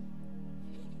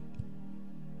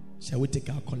 shall we take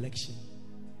our collection?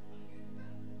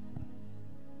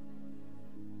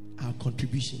 Our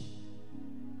contribution.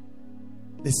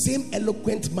 The same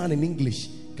eloquent man in English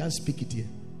can't speak it here.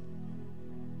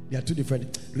 They are two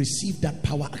different. Receive that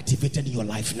power activated in your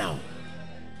life now.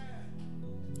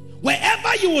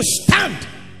 Wherever you will stand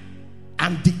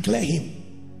and declare him,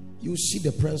 you will see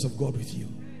the presence of God with you.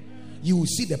 You will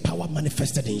see the power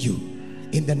manifested in you.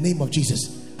 In the name of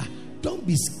Jesus. Don't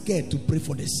be scared to pray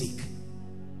for the sick.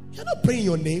 You're not praying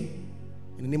your name.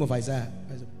 In the name of Isaiah.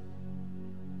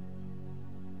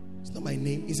 It's not my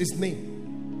name, it's his name.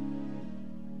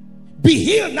 Be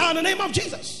healed now in the name of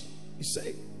Jesus. You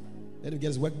say, let him get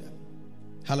his work done.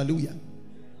 Hallelujah.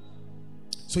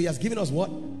 So he has given us what?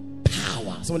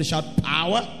 Power. Somebody shout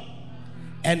power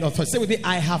and authority. Say with me,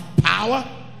 I have power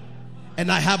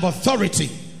and I have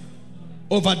authority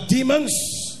over demons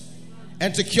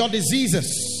and to cure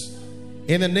diseases.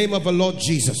 In the name of the Lord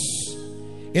Jesus.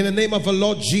 In the name of the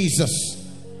Lord Jesus.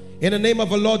 In the name of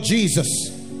the Lord Jesus.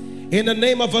 In the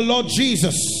name of the Lord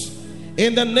Jesus.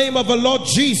 In the name of the Lord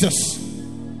Jesus.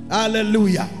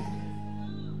 Hallelujah.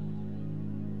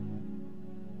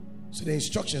 So the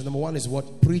instructions, number one is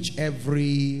what? Preach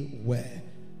everywhere.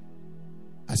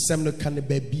 Assembly can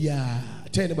be.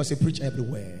 Tell them, say preach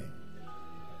everywhere.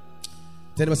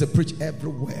 Tell them, say preach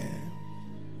everywhere.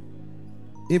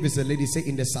 If it's a lady, say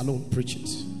in the salon, preach it.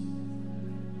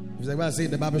 If it's a man, say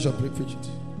in the barbershop, preach it.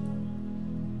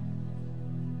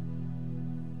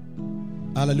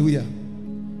 Hallelujah.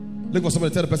 Look for somebody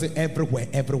to tell the person everywhere,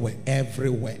 everywhere,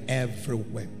 everywhere,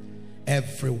 everywhere,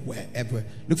 everywhere, everywhere.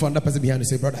 Look for another person behind you.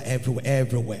 Say, brother, everywhere,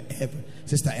 everywhere, everywhere.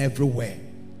 Sister, everywhere,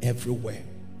 everywhere,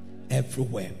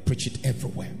 everywhere. Preach it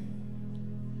everywhere.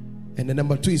 And the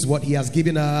number two is what? He has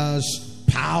given us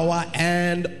power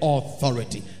and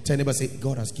authority. Tell anybody, say,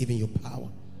 God has given you power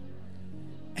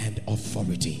and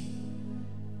authority.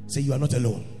 Say, you are not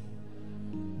alone,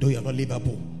 though you are not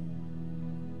livable.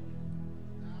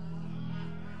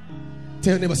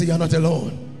 Tell your neighbor, say, you are not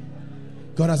alone.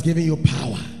 God has given you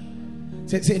power.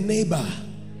 Say neighbor,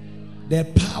 The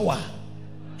power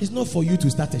is not for you to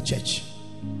start a church,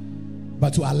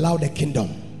 but to allow the kingdom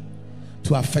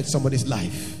to affect somebody's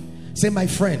life. Say, my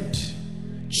friend,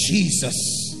 Jesus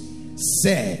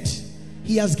said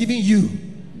he has given you,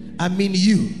 I mean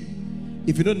you.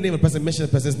 If you don't name a person, mention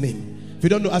the person's name. If you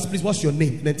don't know, ask please, what's your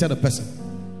name? Then tell the person.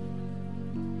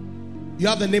 You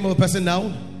have the name of the person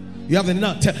now? You have the name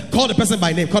now. Call the person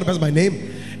by name. Call the person by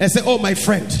name and say, oh, my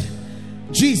friend,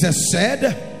 Jesus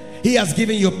said he has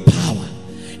given you power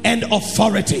and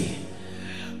authority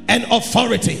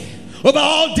over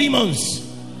all demons.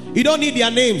 You don't need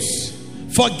their names.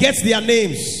 Forget their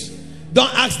names.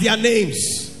 Don't ask their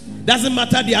names. Doesn't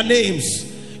matter their names.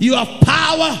 You have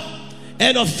power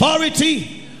and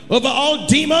authority over all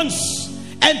demons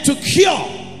and to cure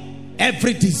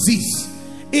every disease,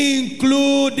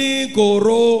 including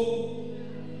corona.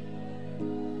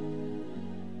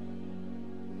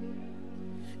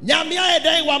 Nyamia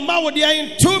edai wa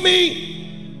mawodi to me.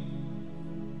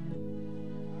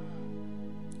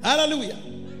 Hallelujah.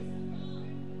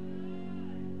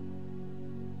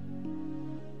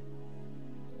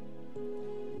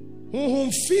 Film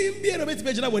be a bit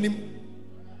better when him.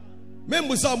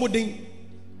 Membusa Muding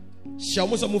shall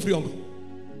most of free uncle.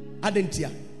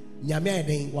 Adentia, Nyamia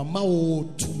edai wa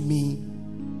mawo to me.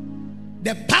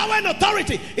 The power and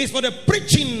authority is for the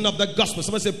preaching of the gospel.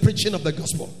 Someone say, preaching of the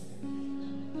gospel.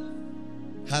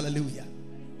 Hallelujah.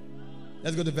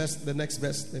 Let's go to the next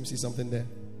verse. Let me see something there.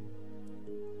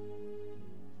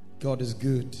 God is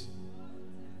good.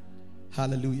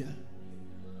 Hallelujah.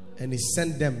 And he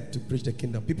sent them to preach the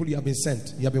kingdom. People, you have been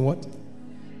sent. You have been what?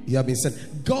 You have been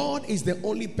sent. God is the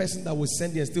only person that will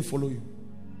send you and still follow you.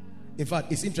 In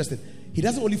fact, it's interesting. He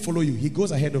doesn't only follow you, he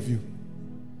goes ahead of you.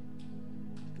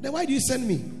 Then why do you send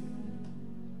me?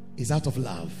 It's out of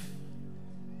love.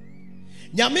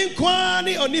 Nyamin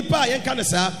kwani onipa yen kana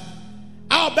sa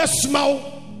a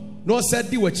obesmaw no said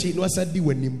di wachi no said di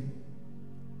wanim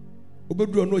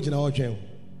obeduro no gina odwen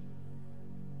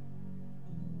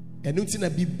enu nti na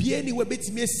bibie ni we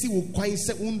betimi asi wo kwan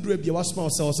se unduro bia wasma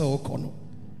se wo kono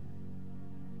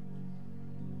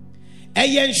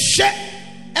eyen hye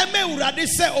eme urade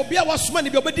se obi a wasma ni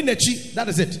bia obedi nachi. That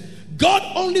is it. God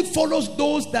only follows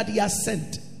those that he has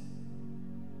sent.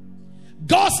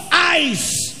 God's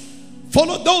eyes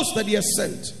follow those that he has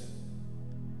sent.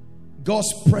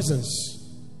 God's presence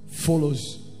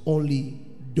follows only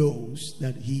those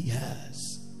that he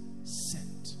has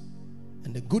sent.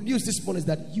 And the good news this morning is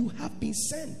that you have been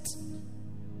sent.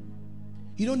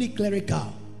 You don't need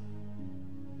clerical.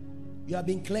 You have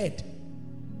been cleared.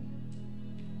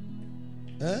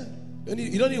 Huh?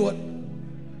 You don't need what?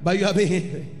 But you have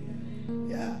been,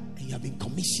 yeah, and you have been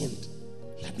commissioned.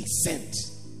 You have been sent.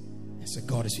 And so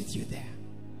God is with you there.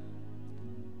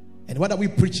 And what are we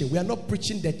preaching? We are not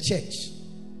preaching the church.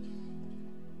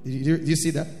 Do you see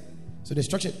that? So the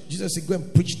instruction, Jesus said, go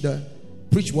and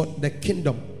preach what? The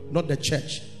kingdom, not the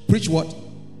church. Preach what?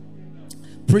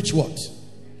 Preach what?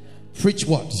 Preach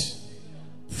what?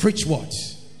 Preach what?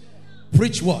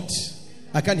 Preach what?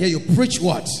 I can't hear you. Preach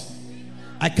what?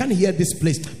 I can't hear this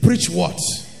place. Preach what?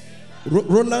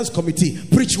 Roland's committee.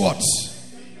 Preach what?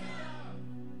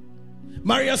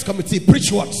 Maria's committee. Preach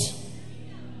what?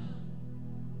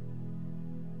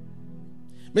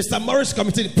 Mr. Morris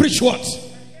committee, preach what?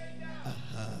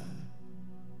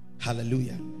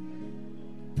 Hallelujah.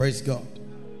 Praise God.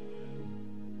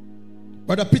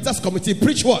 Brother Peter's committee,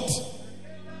 preach what?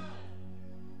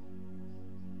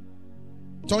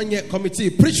 Tonya committee,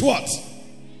 preach what?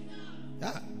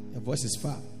 Ah, your voice is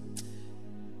far.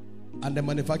 And the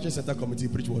manufacturing center committee,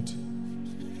 preach what?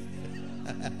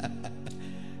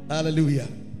 Hallelujah.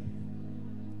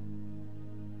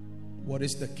 What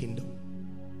is the kingdom?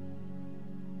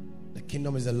 The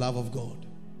kingdom is the love of God.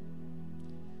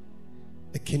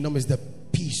 The kingdom is the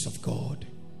peace of God.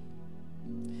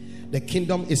 The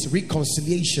kingdom is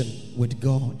reconciliation with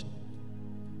God.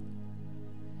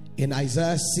 In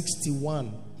Isaiah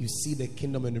 61, you see the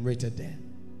kingdom enumerated there.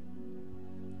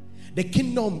 The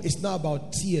kingdom is not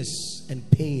about tears and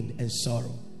pain and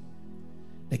sorrow.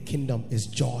 The kingdom is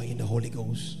joy in the Holy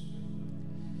Ghost.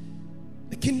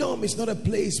 The kingdom is not a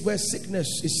place where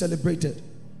sickness is celebrated,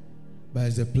 but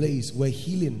it's a place where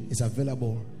healing is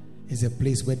available. It's a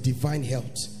place where divine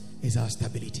health is our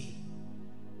stability.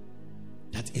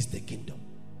 That is the kingdom.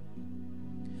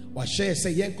 What share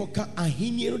say yenkoka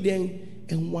ahini no den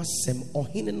enwasem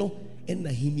ohine no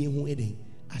enahini ho eden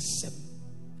asem.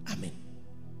 Amen.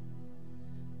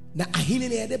 Na ahini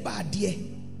ne ede ba de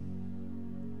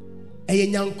eye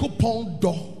nyankopon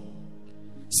do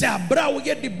se abra wo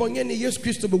ye de bonye ne Yesu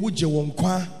Kristo be wuje won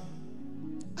kwa.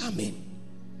 Amen.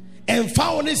 And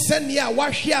found it send ya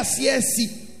wash ya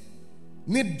see.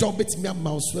 Need dobit me a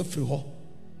mouse free ho.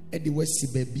 At the west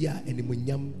babia and the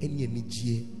munyam any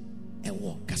nijie. And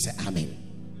walk, I say amen.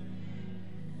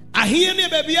 I hear ne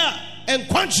babia and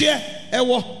quanchie and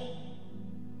walk.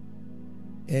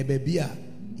 E babia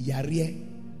yare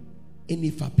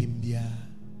any fapimbia.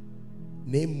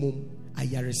 Name mum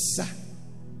ayaresa.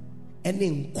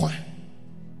 Any qua.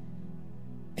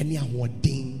 Any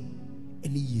awarding.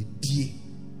 Any ye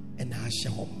and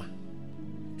Hashahoma.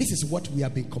 This is what we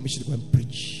have been commissioned to go and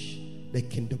preach the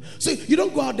kingdom. So you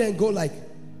don't go out there and go like,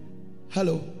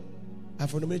 hello, I'm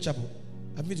from the Mary Chapel.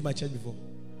 I've been to my church before.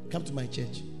 Come to my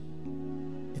church.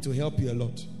 It will help you a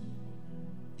lot.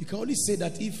 You can only say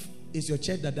that if it's your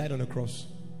church that died on the cross.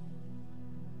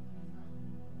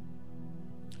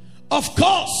 Of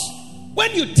course,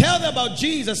 when you tell them about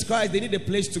Jesus Christ, they need a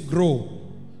place to grow.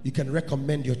 You can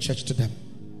recommend your church to them.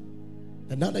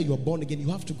 And now that you are born again, you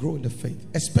have to grow in the faith.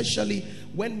 Especially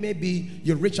when maybe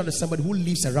you reach out to somebody who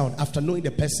lives around after knowing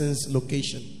the person's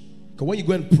location. Because when you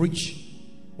go and preach,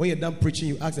 when you're done preaching,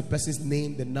 you ask the person's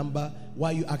name, the number. Why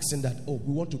are you asking that? Oh,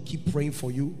 we want to keep praying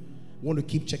for you. We want to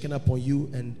keep checking up on you.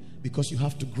 And because you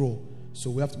have to grow. So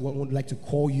we would like to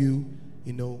call you,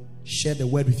 share the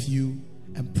word with you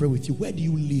and pray with you. Where do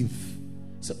you live?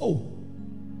 So,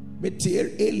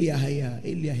 Elia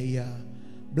here,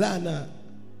 Blana.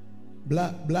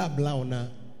 Blah ona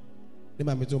the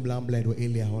mameto blah bled or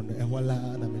Elia on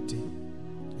wala namete.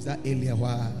 Is that Elia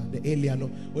wa the Elia no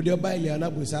or the ba Elia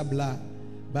na busa blah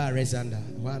ba resanda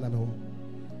wa na me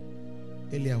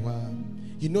Elia wa.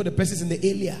 You know the person's in the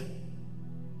Elia.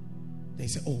 They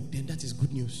say, oh, then that is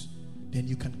good news. Then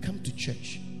you can come to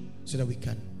church so that we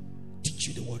can teach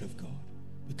you the word of God.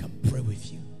 We can pray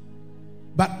with you.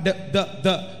 But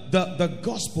the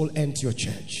gospel ends your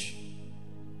church.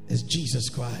 Is Jesus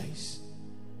Christ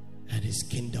and his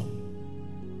kingdom.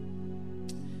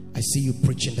 I see you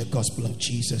preaching the gospel of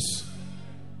Jesus.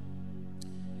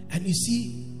 And you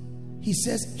see, he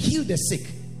says, heal the sick.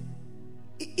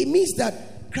 It means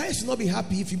that Christ will not be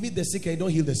happy if you meet the sick and you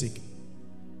don't heal the sick.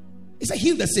 He said,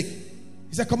 heal the sick.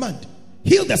 It's a command.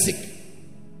 Heal the sick.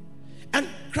 And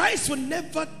Christ will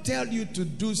never tell you to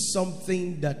do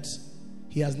something that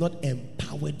he has not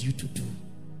empowered you to do.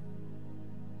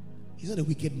 He's not a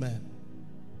wicked man.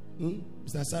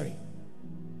 Mr. Asari,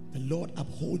 the Lord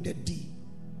upholded thee.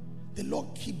 The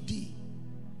Lord keep thee,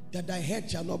 that thy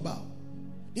head shall not bow,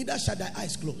 neither shall thy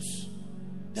eyes close.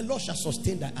 The Lord shall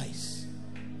sustain thy eyes.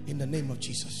 In the name of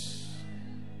Jesus.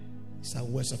 It's our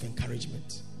words of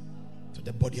encouragement to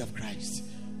the body of Christ.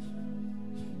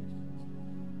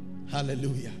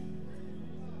 Hallelujah.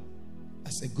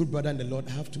 As a good brother in the Lord,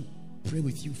 I have to pray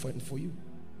with you for you.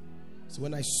 So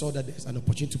when I saw that there's an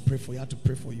opportunity to pray for you, I had to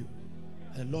pray for you.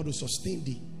 And the Lord will sustain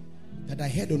thee, that thy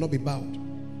head will not be bowed,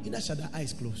 neither shall thy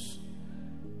eyes close.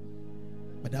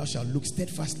 But thou shalt look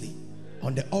steadfastly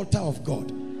on the altar of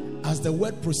God as the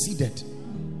word proceeded.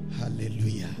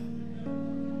 Hallelujah.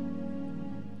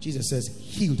 Jesus says,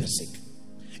 heal the sick.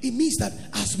 It means that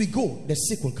as we go, the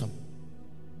sick will come.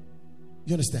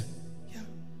 You understand? Yeah.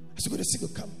 As we go, the sick will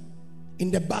come.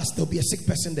 In the bus, there will be a sick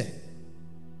person there.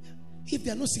 If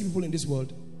there are no sick people in this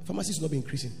world, pharmacies will not be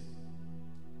increasing.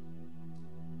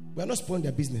 We are not spoiling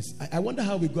their business. I wonder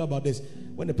how we go about this.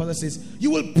 When the pastor says,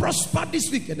 you will prosper this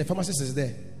week, and the pharmacist is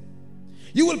there.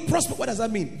 You will prosper. What does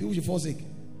that mean? People should fall sick.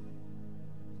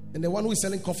 And the one who is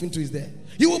selling coffin to is there.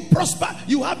 You will prosper.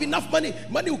 You have enough money.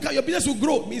 Money will come. Your business will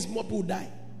grow. It means more people will die.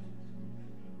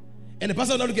 And the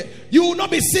pastor will not look at, you will not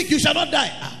be sick. You shall not die.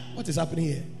 What is happening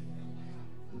here?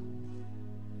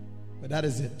 But that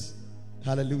is it.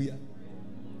 Hallelujah.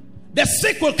 The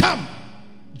sick will come.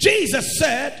 Jesus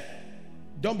said,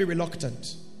 don't be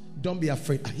reluctant. Don't be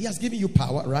afraid. He has given you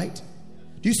power, right?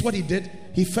 Do you see what he did?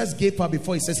 He first gave power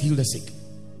before he says heal the sick.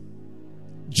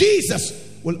 Jesus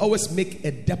will always make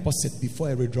a deposit before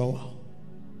a withdrawal.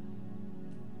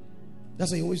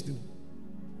 That's what he always do.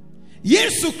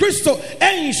 Yesu Christo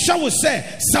en shawo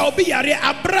se saobi yare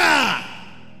abra.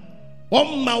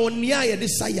 Omma onia ye de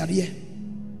sayare.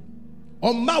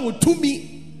 Omma wotumi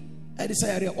e de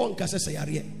sayare onka se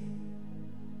sayare.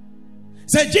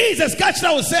 Say Jesus catch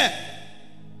now say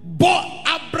bo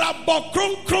abra bo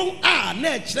kron kron a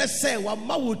na kire say wa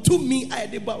ma wotumi e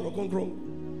de bo kron kron.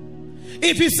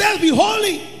 If he says be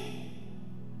holy,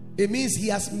 it means he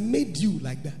has made you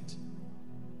like that.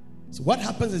 So what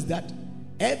happens is that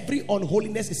every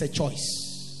unholiness is a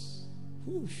choice.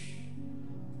 Whoosh.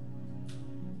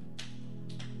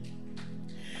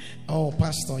 Oh,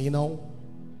 Pastor, I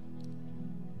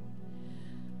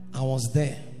was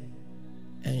there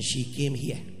and she came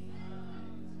here.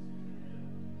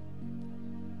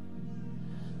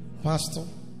 Pastor,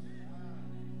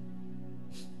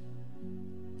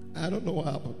 I don't know what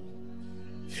happened.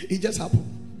 It just happened.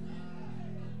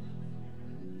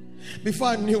 Before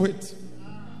I knew it,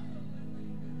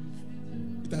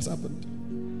 it has happened.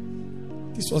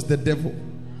 This was the devil.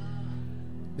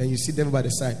 Then you see devil by the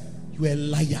side. You are a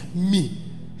liar. Me.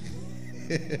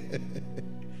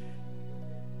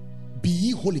 Be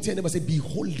ye holy. Tell them, say, be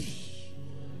holy.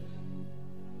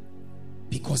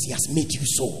 Because he has made you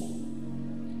so.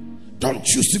 Don't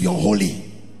choose to be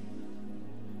unholy.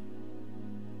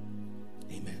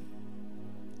 Amen.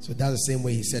 So that's the same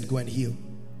way he said, go and heal.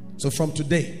 So from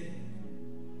today,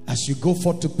 as you go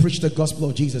forth to preach the gospel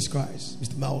of Jesus Christ,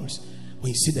 Mr. Mowers, when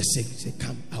you see the sick, say,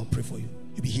 come, I'll pray for you.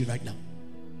 You'll be healed right now.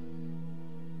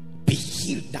 Be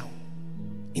healed now.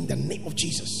 In the name of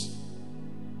Jesus.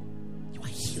 You are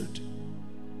healed.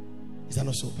 Is that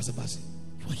not so, Pastor Basi?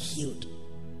 You are healed.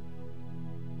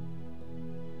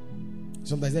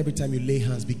 Sometimes every time you lay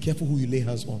hands, be careful who you lay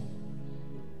hands on.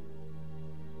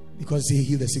 Because he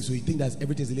healed the sick, so you think that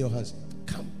everything's in your hands.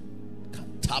 Come.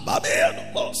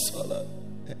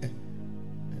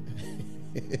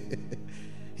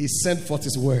 He sent forth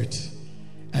his word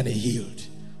and he healed.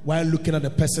 While looking at the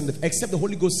person, except the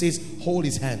Holy Ghost says, hold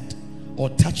his hand or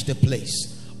touch the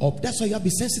place. Or that's why you have to be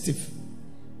sensitive.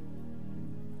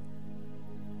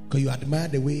 Because you admire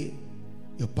the way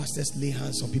your pastors lay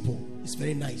hands on people. It's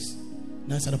very nice.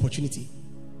 Now it's an opportunity.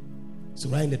 So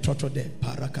right in the trotro there,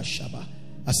 Parakashaba.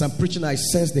 As I'm preaching, I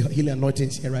sense the healing anointing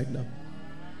is here right now.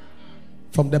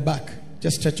 From the back,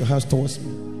 just stretch your hands towards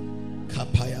me.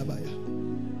 Kapayabaya.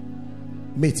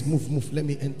 Mate, move. Let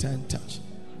me enter and touch.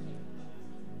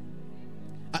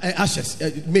 Ashes,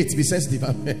 mate, be sensitive.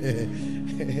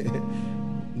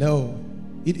 No,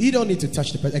 you don't need to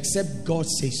touch the person except God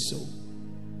says so.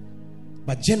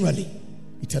 But generally,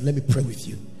 you tell, let me pray with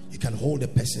you. You can hold the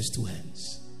person's two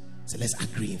hands. So let's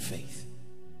agree in faith.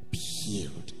 Be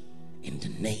healed in the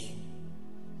name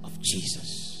of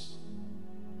Jesus.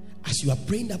 As you are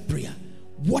praying that prayer,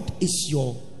 what is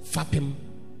your FAPIM?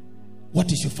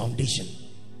 What is your foundation?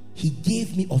 He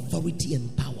gave me authority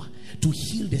and power to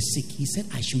heal the sick. He said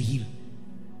I should heal.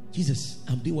 Jesus,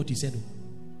 I'm doing what you said.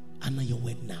 Honor your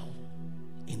word now.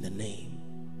 In the name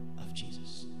of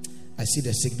Jesus. I see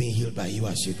the sick being healed by you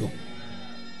as you go.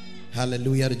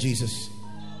 Hallelujah to Jesus.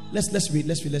 Let's read.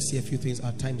 Let's see a few things.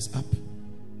 Our time is up.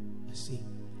 Let's see.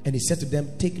 And he said to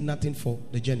them, take nothing for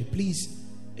the journey. Please,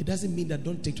 it doesn't mean that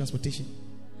don't take transportation.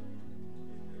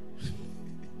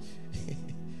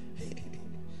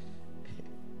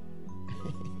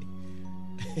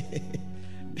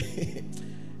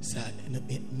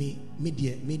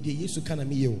 Media Yesu kana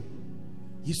mi yo.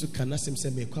 Yesu kana sem se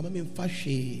me kwa me mfa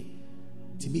hwe.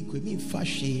 Ti mi kwa mi mfa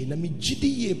hwe na me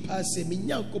gidi ye pa se me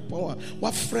Nyankopon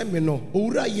wa frɛ me no.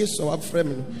 Owura Yesu wa frɛ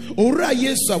me no. Owura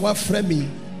Yesu wa frɛ me.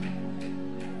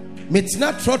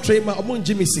 Metina trotro ma omo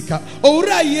ngi me sika.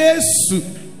 Owura Yesu.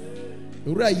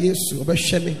 Owura Yesu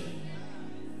obɛhwɛ me.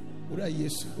 Owura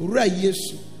Yesu. Owura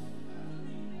Yesu.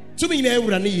 Tumi na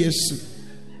ewura ne Yesu.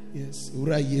 Yes,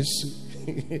 Ura Yesu.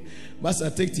 Master,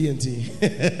 take TNT.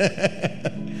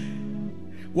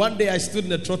 One day I stood in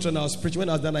the trotro and I was preaching. When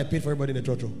I was done, I paid for everybody in the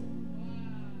trotro.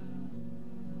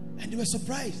 And they were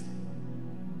surprised.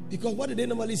 Because what did they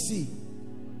normally see?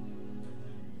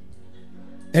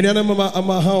 And I'm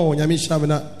a home. I'm a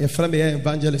friend,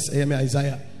 evangelist,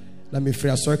 Isaiah. Let me free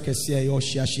a circus here. Your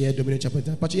share dominate chapter.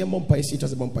 But your mom pay seat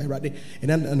as a mom pay right. And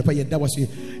then pay that was you.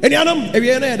 And Yanam, every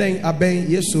day, I bang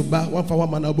Yesu ba one for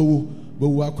 1 man abu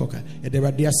coca. And the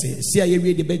radia say, see, I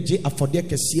read the bed for their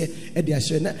cassia at the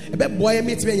Ashena. A bad boy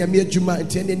meets me and me Juma and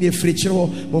 10 in the free chill.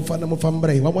 Mofana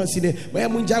Mofambre. One once in a where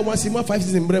Munja once in 5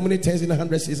 seasons in Bremen, 10 in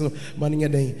 100 seasons, money a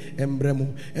day, and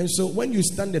Bremo. And so when you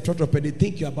stand the trotro, they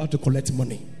think you're about to collect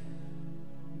money.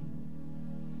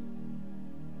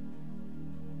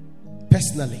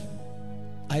 Personally,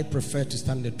 I prefer to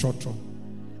stand the trotro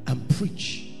and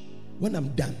preach. When I'm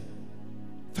done,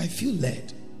 if I feel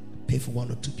led, pay for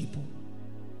 1 or 2 people.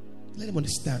 Let them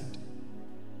understand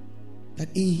that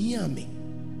in hear me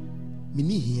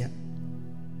here.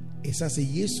 It's as a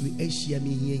yes we share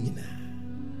me here.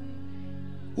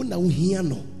 Una hear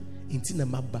no intina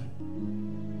maba.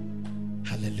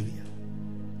 Hallelujah.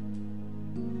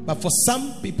 But for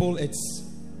some people, it's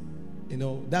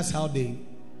that's how they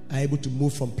are able to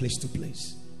move from place to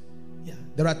place. Yeah,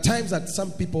 there are times that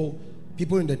some people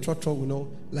in the trotro,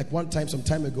 like one time, some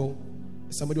time ago,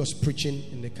 somebody was preaching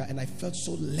in the car, and I felt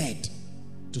so led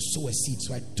to sow a seed,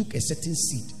 so I took a certain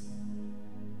seed.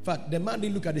 In fact, the man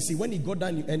didn't look at the seed. When he got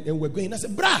down and we're going, I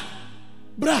said, "Brah."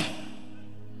 I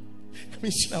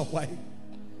mean, why?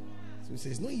 So he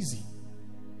says, "It's not easy."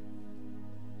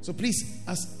 So please,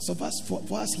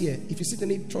 for us here, if you sit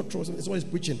in any church or someone is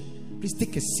preaching, please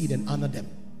take a seat and honor them.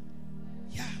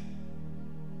 Yeah.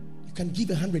 You can give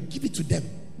 100, give it to them.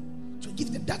 So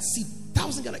give them that seat,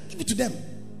 1,000 Ghana, give it to them.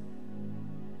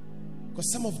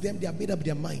 Because some of them, they have made up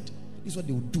their mind. This is what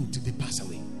they will do till they pass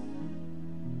away.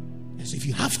 And so if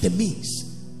you have the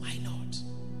means, why not?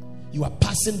 You are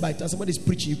passing by, somebody is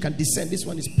preaching, you can descend. This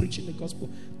one is preaching the gospel.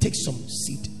 Take some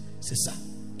seat. Say, sir,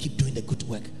 keep doing the good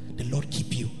work. The Lord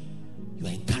keep you. You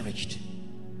are encouraged.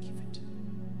 Give it.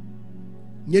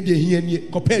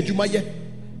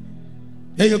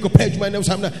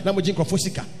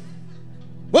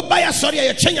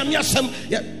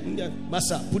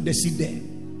 Master, put the seed there.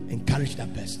 Encourage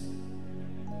that person.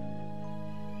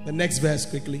 The next verse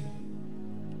quickly.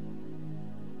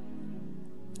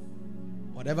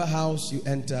 Whatever house you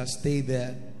enter, stay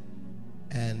there,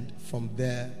 and from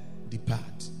there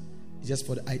depart. It's just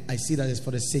for I see that it's for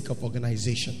the sake of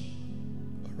organization.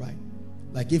 All right.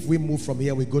 Like if we move from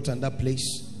here, we go to another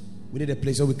place. We need a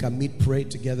place where we can meet, pray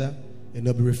together, and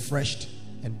be refreshed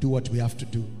and do what we have to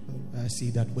do. I see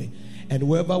it that way. And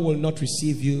whoever will not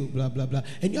receive you, blah blah blah.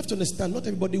 And you have to understand, not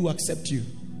everybody will accept you.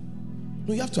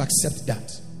 No, you have to accept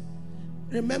that.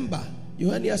 Remember,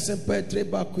 you only semper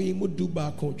treba kui mudu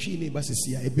ba konchini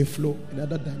basisia ebe flow in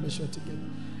another dimension together.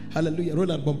 Hallelujah.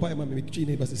 Roland Bompai mama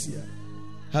chini basisia.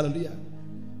 Hallelujah.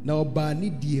 Now bani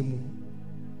diemu.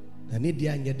 Na ne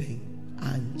dia nyeden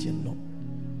anje no.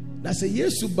 Na say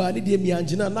Yesu bani diemi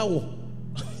anje na nawo.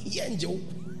 Yenjo.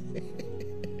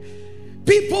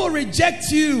 People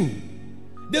reject you.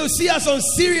 They'll see us on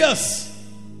serious.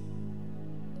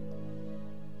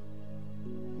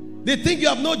 They think you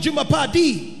have no Juma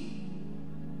Party.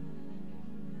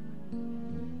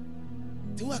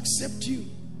 They will accept you.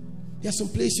 There's some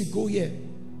place you go here.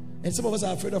 And some of us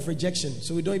are afraid of rejection.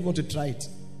 So we don't even want to try it.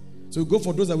 So we go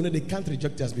for those that we know they can't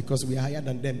reject us because we are higher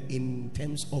than them in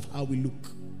terms of how we look.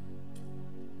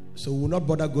 So we will not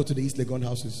bother go to the East Legon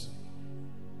houses.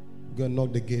 Go and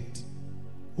knock the gate.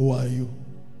 Who are you?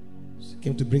 So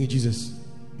came to bring you Jesus.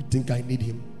 You think I need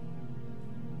him?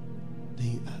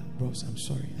 Then bros, I'm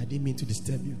sorry. I didn't mean to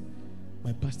disturb you.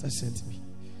 My pastor sent me.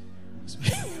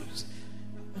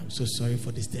 I'm so sorry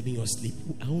for disturbing your sleep.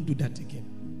 I won't do that again.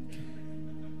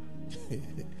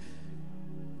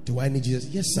 Do I need Jesus?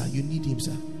 Yes, sir. You need him,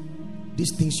 sir.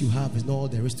 These things you have is not all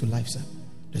there is to life, sir.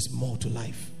 There's more to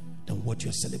life than what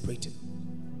you're celebrating.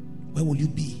 Where will you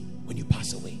be when you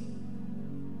pass away?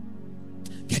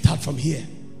 Get out from here.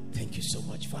 Thank you so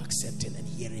much for accepting and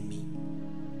hearing me.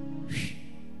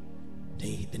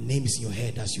 The name is in your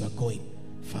head as you are going.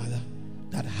 Father,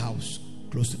 that house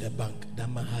close to the bank, that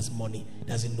man has money,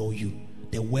 doesn't know you.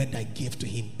 The word I gave to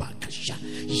him, let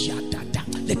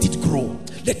it grow.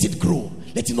 Let it grow.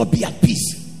 Let it not be at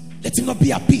peace. Let it not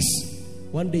be at peace.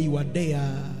 One day you are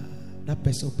there, that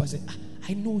person will pass.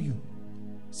 I know you.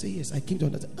 Say yes, I came to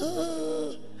understand.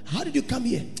 How did you come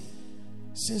here?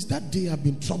 Since that day I've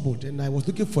been troubled and I was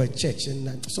looking for a church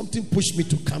and something pushed me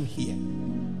to come here.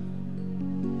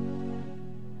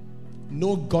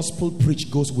 No gospel preach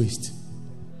goes waste.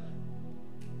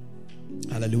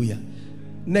 Hallelujah.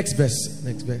 Next verse.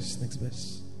 Next verse. Next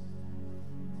verse.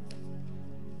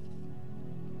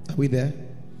 Are we there?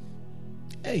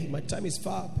 Hey, my time is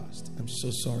far past. I'm so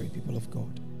sorry, people of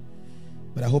God.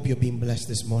 But I hope you're being blessed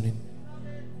this morning.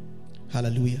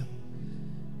 Hallelujah.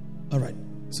 All right.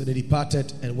 So they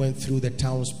departed and went through the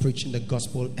towns preaching the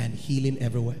gospel and healing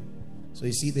everywhere. So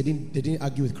you see, they didn't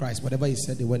argue with Christ. Whatever he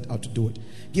said, they went out to do it.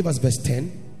 Give us verse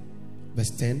 10. Verse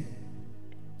 10.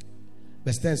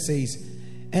 Verse 10 says,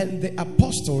 and the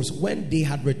apostles, when they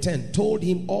had returned, told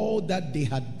him all that they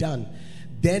had done.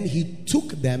 Then he took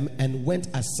them and went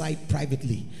aside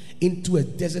privately into a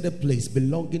deserted place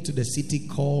belonging to the city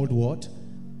called what?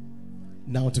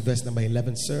 Now to verse number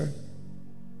 11, sir.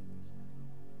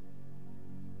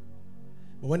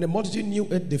 But when the multitude knew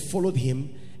it, they followed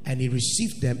him, and he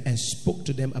received them and spoke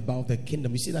to them about the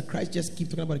kingdom. You see that Christ just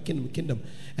keeps talking about the kingdom,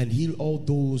 and heal all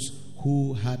those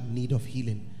who had need of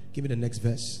healing. Give me the next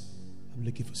verse. I'm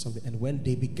looking for something. And when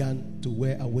they began to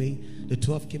wear away, the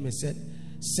 12 came and said,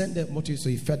 send the multitude. So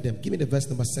he fed them. Give me the verse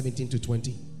number 17 to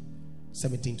 20.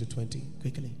 17 to 20,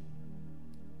 quickly.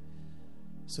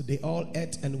 So they all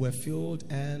ate and were filled,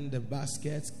 and the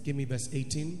baskets. Give me verse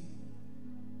 18.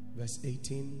 Verse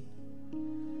 18.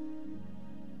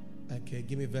 Okay,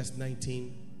 give me verse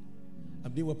 19.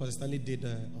 I'm doing what Pastor Stanley did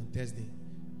on Thursday.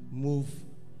 Move.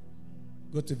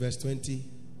 Go to verse 20.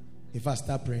 If I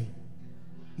start praying,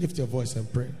 lift your voice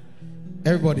and pray.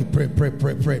 Everybody pray, pray,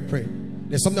 pray, pray, pray.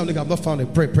 There's something I've not found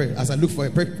it. Pray, pray. As I look for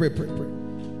it, pray, pray, pray, pray.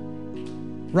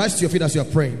 Rise to your feet as you are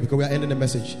praying, because we are ending the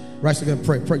message. Rise to your feet and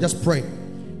pray. Pray. Just pray.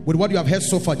 With what you have heard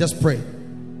so far, just pray.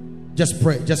 Just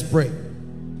pray. Just pray.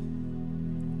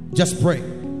 Just pray.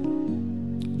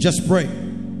 Just pray.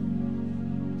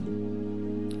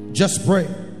 Just pray.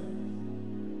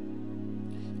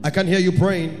 I can hear you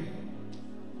praying.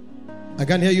 I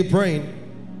can hear you praying.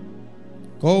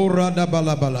 Ko rada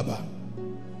balabalaba.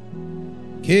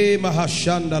 Ke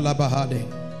mahashanda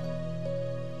labahade.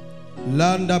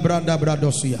 Landa branda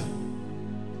bradosia.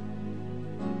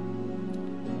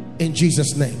 In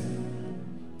Jesus'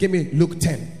 name. Give me Luke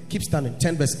 10. Keep standing.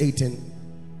 10 verse 18.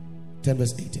 10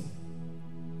 verse 18.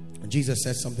 And Jesus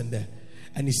said something there.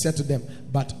 And he said to them,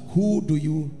 but who do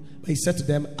you... He said to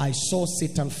them, I saw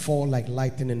Satan fall like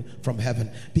lightning from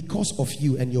heaven because of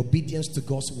you and your obedience to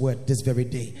God's word this very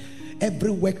day.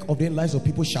 Every work of the lives of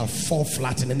people shall fall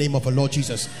flat in the name of the Lord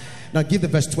Jesus. Now give the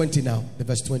verse 20 now. The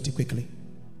verse 20 quickly.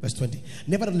 Verse 20.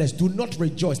 Nevertheless, do not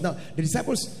rejoice. Now the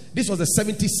disciples, this was the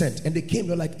 70 cent, and they came,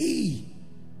 they're like, hey,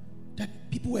 that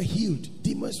people were healed,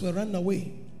 demons were running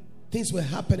away, things were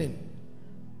happening.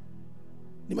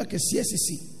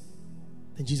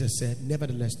 And Jesus said,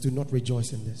 nevertheless, do not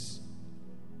rejoice in this,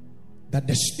 that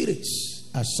the spirits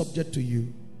are subject to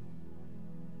you,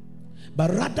 but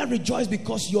rather rejoice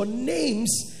because your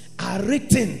names are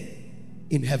written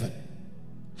in heaven.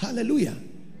 Hallelujah.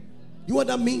 You know what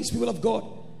that means, people of God?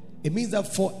 It means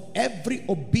that for every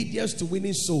obedience to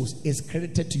winning souls is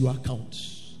credited to your account.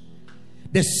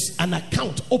 There's an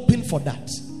account open for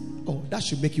that. Oh, that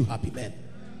should make you happy, man.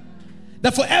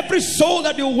 That for every soul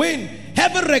that you win,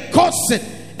 heaven records it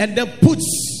and then puts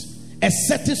a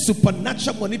certain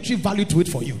supernatural monetary value to it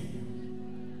for you.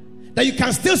 That you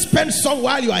can still spend some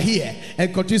while you are here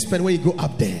and continue to spend when you go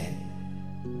up there.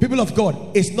 People of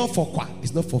God, it's not for quack,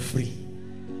 it's not for free.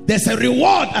 There's a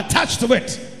reward attached to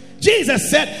it.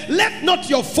 Jesus said, let not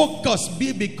your focus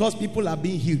be because people are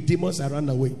being healed, demons are run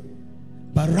away,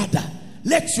 but rather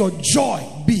let your joy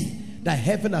be that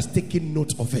heaven has taken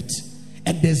note of it.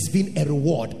 And there's been a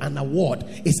reward, an award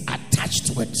is attached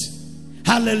to it.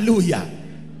 Hallelujah.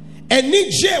 And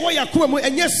nije wa yakumu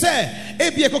enye se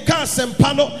ebie ko kan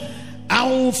sempano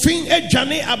ahofin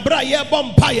adwane abra ye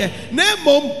bompaye na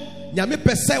mom nyame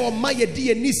pese o maye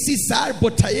die ni sisar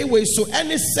botaye we so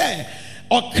ene se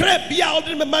okra bia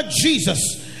odin me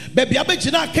Jesus baby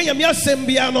abegina kan yame asem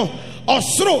bia no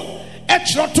osoro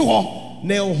ekro to ho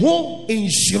na ho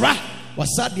inshira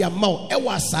wasade amaw e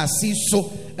wasasi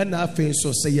so and I feel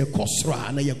so say ye kosra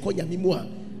and ye konya mimua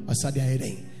asade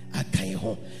ayeden akan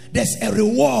ho. There's a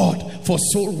reward for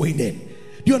soul winning.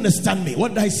 Do you understand me?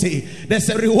 What did I say? There's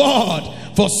a reward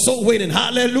for soul winning.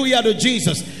 Hallelujah to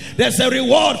Jesus. There's a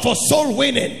reward for soul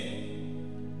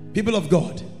winning. People of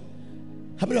God,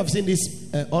 how many have seen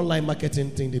this online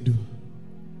marketing thing they do?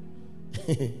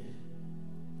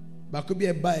 But could be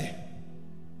a buy.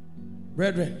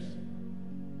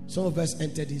 Brethren, some of us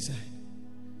entered inside.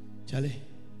 Charlie,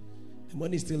 the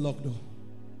money is still locked though.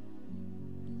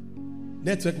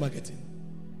 Network marketing.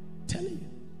 Telling you.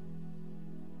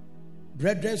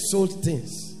 Brethren sold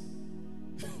things.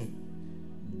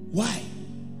 Why?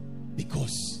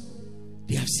 Because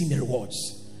they have seen the rewards.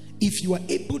 If you are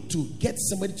able to get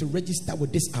somebody to register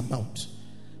with this amount,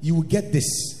 you will get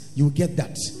this, you will get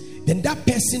that. Then that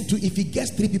person too, if he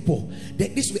gets 3 people,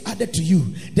 then this will be added to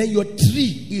you. Then your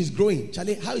tree is growing.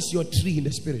 Charlie, how is your tree in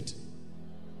the spirit?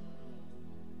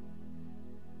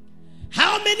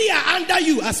 How many are under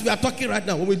you as we are talking right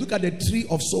now? When we look at the tree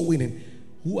of soul winning,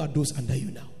 who are those under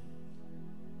you now?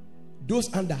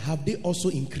 Those under, have they also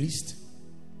increased?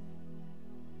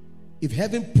 If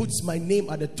heaven puts my name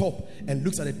at the top and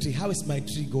looks at the tree, how is my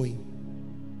tree going?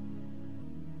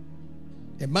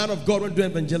 A man of God went to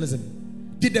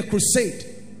evangelism, did a crusade,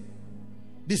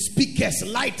 the speakers,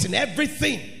 lights and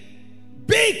everything,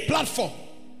 big platform,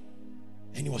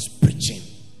 and he was preaching.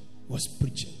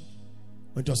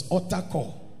 When it was altar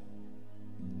call,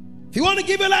 if you want to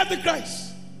give your life to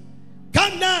Christ,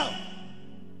 come now.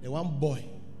 The one boy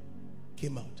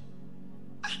came out.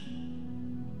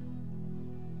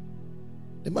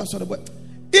 The man saw the boy.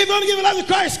 If you want to give your life to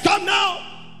Christ, come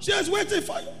now. She is waiting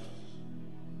for you.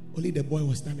 Only the boy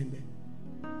was standing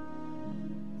there.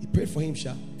 He prayed for him,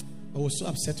 Sha. I was so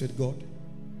upset with God.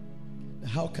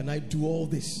 How can I do all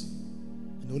this?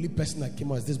 And the only person that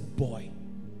came out was this boy.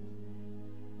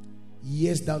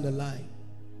 Years down the line,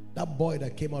 that boy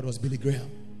that came out was Billy Graham.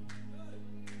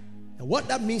 And what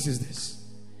that means is this: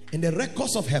 in the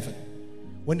records of heaven,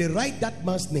 when they write that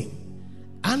man's name,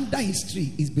 under his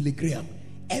tree is Billy Graham.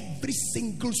 Every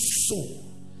single soul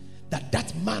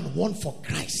that man won for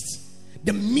Christ,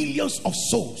 the millions of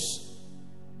souls,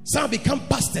 some become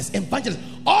pastors, evangelists,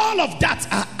 all all of that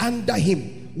are under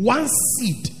him. One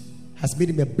seed has made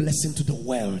him a blessing to the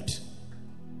world.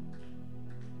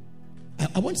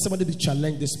 I want somebody to be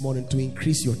challenged this morning to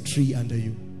increase your tree under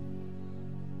you.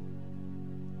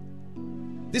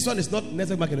 This one is not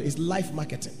network marketing, it's life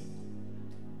marketing.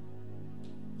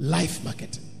 Life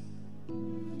marketing.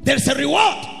 There's a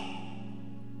reward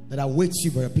that awaits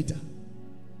you, Brother Peter.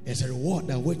 There's a reward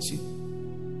that awaits you.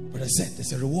 Brother said,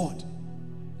 there's a reward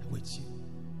that awaits you.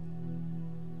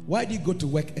 Why do you go to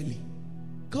work early?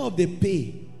 Because they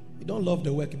pay. You don't love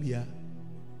the work, Bia.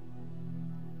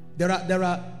 There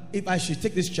are. If I should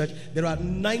take this church, there are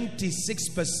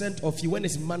 96% of you. When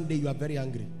it's Monday, you are very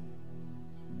angry.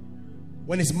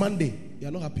 When it's Monday, you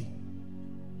are not happy.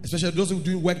 Especially those who are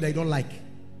doing work that you don't like.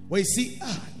 When you see,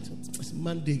 it's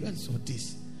Monday, that's all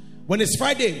this. When it's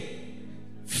Friday,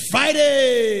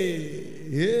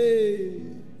 hey,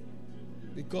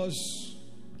 because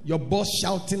your boss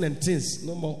shouting and things,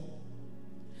 no more.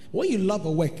 When you love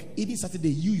a work, even Saturday,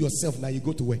 you yourself now you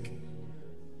go to work.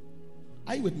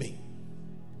 Are you with me?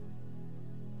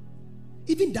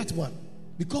 Even that one,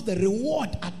 because the reward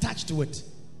attached to it,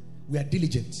 we are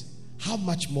diligent. How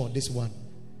much more this one?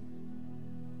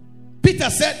 Peter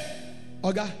said,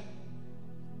 Oga,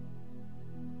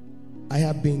 I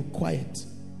have been quiet.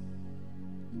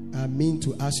 I mean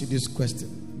to ask you this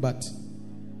question, but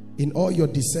in all your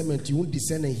discernment, you won't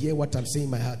discern and hear what I'm saying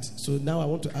in my heart. So now I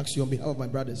want to ask you on behalf of my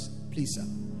brothers, please, sir,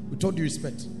 with all due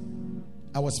respect,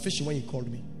 I was fishing when you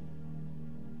called me.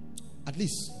 At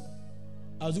least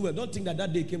I was doing well. Don't think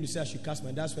that day came to say I should cast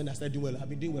my. That's when I started doing well. I've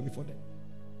been doing well before then.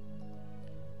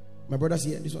 My brother's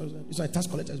here. This one tax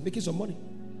collector is making some money.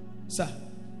 Sir,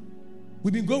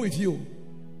 we've been going with you.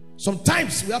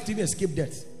 Sometimes we have to even escape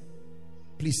death.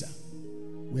 Please, sir,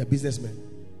 we are businessmen.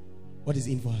 What is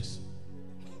in for us?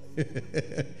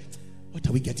 What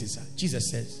are we getting, sir? Jesus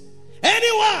says,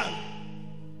 anyone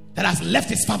that has left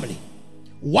his family,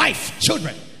 wife,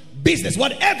 children, business,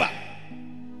 whatever,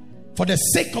 for the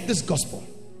sake of this gospel,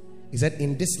 he said,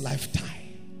 in this lifetime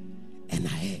and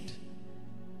ahead,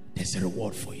 there's a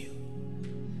reward for you.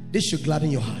 This should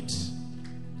gladden your heart.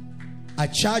 I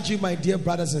charge you, my dear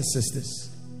brothers and sisters,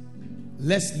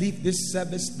 let's leave this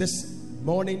service this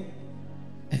morning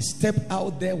and step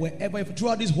out there wherever,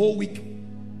 throughout this whole week.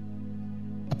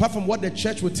 Apart from what the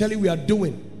church will tell you we are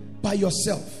doing, by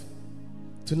yourself.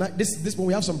 Tonight, this when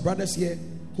we have some brothers here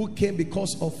who came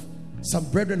because of some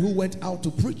brethren who went out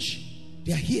to preach.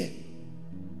 They are here.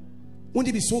 Won't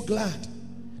you be so glad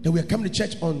that we are coming to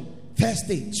church on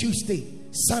Thursday, Tuesday,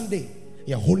 Sunday?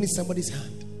 You are holding somebody's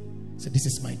hand. So this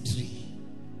is my tree.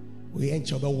 We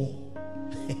enter the wall.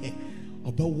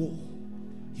 About war,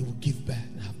 he will give back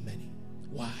and have many.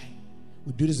 Why?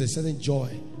 We do this with a certain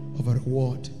joy of a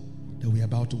reward that we are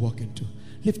about to walk into.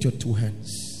 Lift your two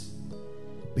hands.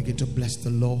 Begin to bless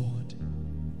the Lord.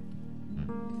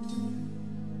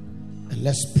 And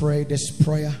let's pray this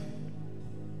prayer.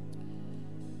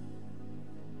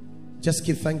 Just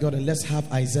give thank God and let's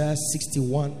have Isaiah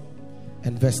 61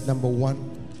 and verse number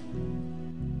 1.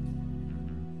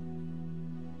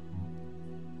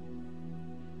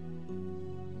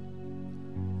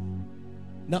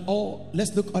 Now,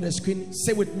 let's look on the screen.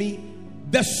 Say with me,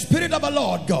 the Spirit of the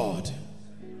Lord God.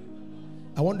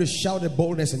 I want to shout the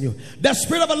boldness in you. The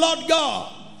Spirit of the Lord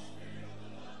God.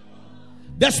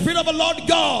 The Spirit of the Lord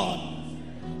God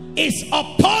is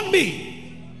upon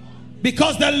me,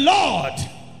 because the Lord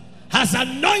has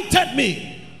anointed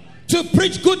me to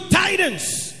preach good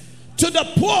tidings to the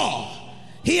poor.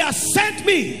 He has sent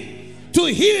me to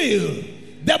heal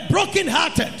the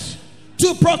brokenhearted,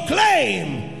 to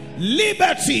proclaim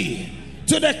liberty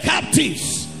to the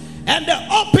captives, and the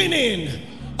opening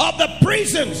of the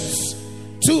prisons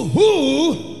to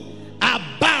who are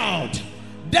bound.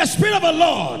 The Spirit of the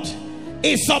Lord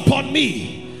is upon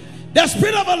me. The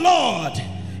Spirit of the Lord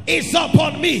is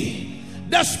upon me.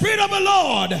 The Spirit of the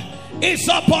Lord is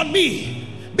upon me,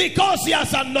 because He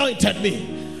has anointed me.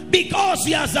 Because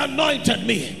He has anointed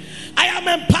me, I am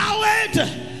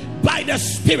empowered by the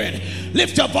Spirit.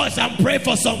 Lift your voice and pray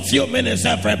for some few minutes,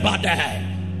 everybody.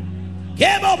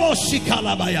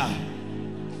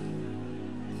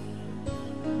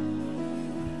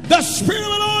 The Spirit of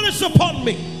the Lord is upon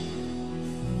me,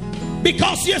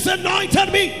 because He has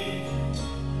anointed me.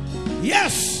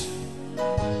 Yes.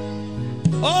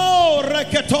 Oh,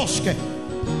 reketoshke,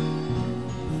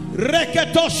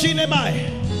 reketoshinemai,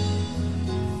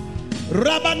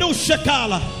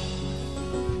 rabanushakala.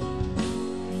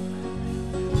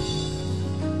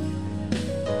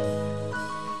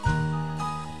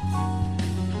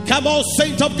 Come on,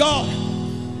 saint of God.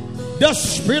 The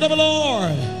Spirit of the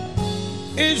Lord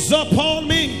is upon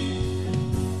me.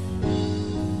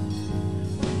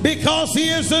 Because He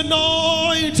has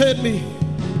anointed me.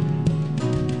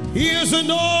 He has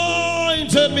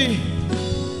anointed me.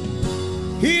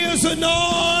 He has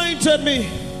anointed me.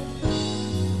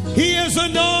 He has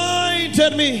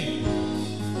anointed me.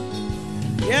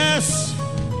 Yes.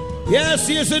 Yes,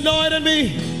 He has anointed me.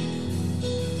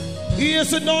 He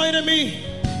has anointed me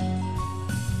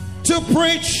to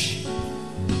preach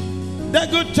the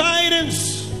good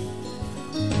tidings.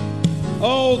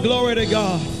 Oh, glory to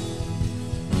God.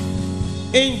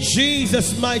 In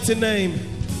Jesus' mighty name.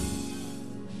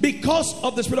 Because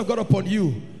of the Spirit of God upon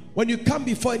you, when you come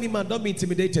before any man, don't be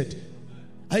intimidated.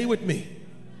 Are you with me?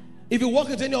 If you walk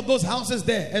into any of those houses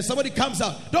there and somebody comes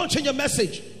out, don't change your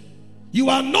message. You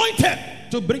are anointed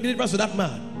to bring deliverance to that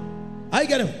man. I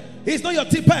get him. He's not your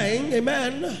T-Pain.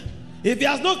 Amen. If he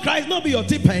has no Christ, not be your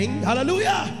T-Pain.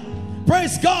 Hallelujah.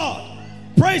 Praise God.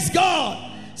 Praise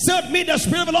God. Say me, the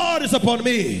Spirit of the Lord is upon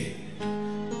me.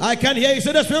 I can hear you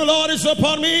say, the Spirit of the Lord is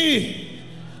upon me.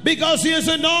 Because He has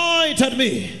anointed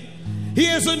me. He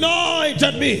has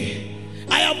anointed me.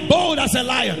 I am bold as a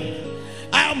lion.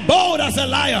 I am bold as a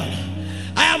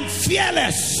lion. I am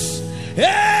fearless.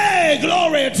 Hey,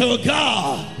 glory to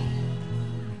God.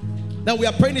 Now we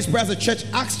are praying this prayer as a church.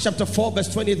 Acts chapter 4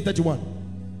 verse 28 to 31.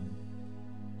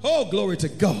 Oh, glory to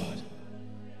God.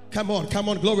 Come on,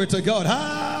 glory to God.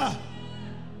 Ah,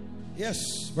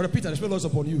 yes, Brother Peter, the Spirit of the Lord is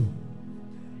upon you.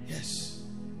 Yes,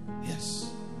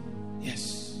 yes,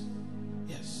 yes,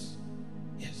 yes,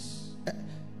 yes.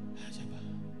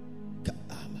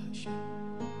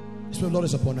 The Spirit of the Lord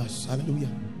is upon us. Hallelujah.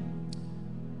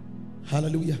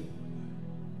 Hallelujah.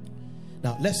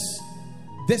 Now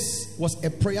this was a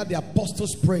prayer the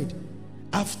apostles prayed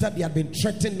after they had been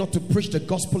threatened not to preach the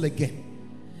gospel again.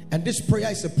 And this prayer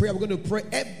is a prayer we're going to pray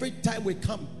every time we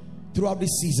come throughout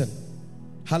this season.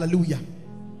 Hallelujah.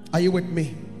 Are you with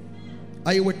me?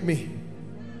 Are you with me?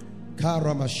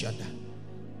 Karamashanda.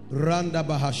 Randa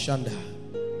Bahashanda.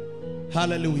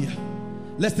 Hallelujah.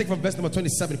 Let's take from verse number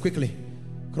 27 quickly.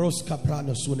 Cross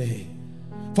Caprano Sunehe.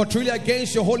 For truly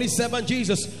against your holy servant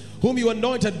Jesus, whom you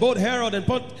anointed, both Herod and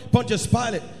Pontius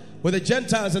Pilate, with the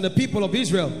Gentiles and the people of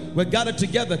Israel, were gathered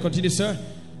together, continue sir,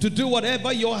 to do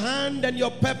whatever your hand and your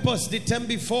purpose determined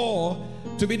before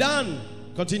to be done.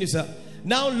 Continue sir.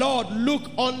 Now Lord, look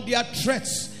on their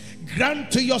threats.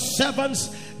 Grant to your servants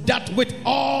that with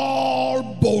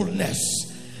all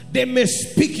boldness they may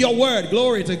speak your word,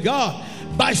 glory to God,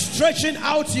 by stretching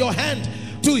out your hand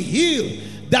to heal,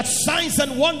 that signs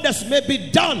and wonders may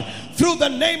be done through the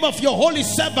name of your holy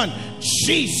servant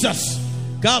Jesus.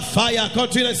 God, fire.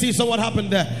 Continue and see. So what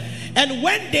happened there? And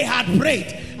when they had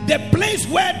prayed, the place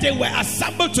where they were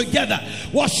assembled together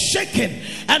was shaken,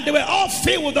 and they were all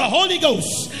filled with the Holy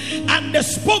Ghost, and they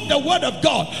spoke the word of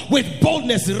God with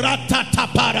boldness.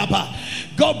 Ratataparaba.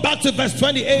 Go back to verse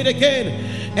 28 again,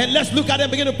 and let's look at it.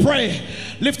 Begin to pray.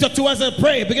 Lift your two hands and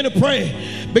pray. Begin to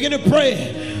pray. Begin to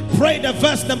pray. Pray the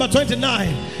verse number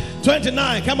 29.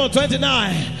 29. Come on,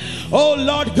 29. Oh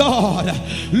Lord God,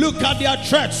 look at their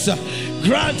threats.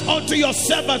 Grant unto your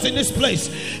servants in this place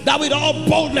that with all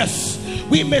boldness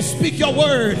we may speak your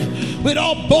word. With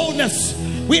all boldness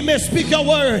we may speak your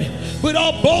word. With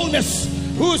all boldness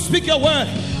who will speak your word.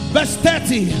 Verse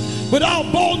 30. With all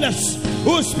boldness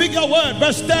who will speak your word.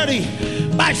 Verse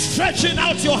 30. By stretching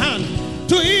out your hand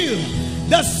to heal,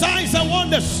 the signs and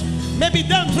wonders may be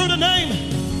done through the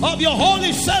name of your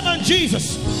holy servant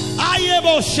Jesus.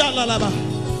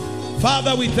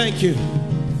 Father, we thank you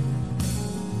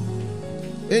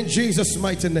in Jesus'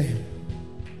 mighty name.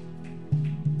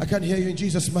 I can hear you. In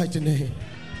Jesus' mighty name.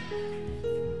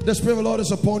 The Spirit of the Lord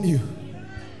is upon you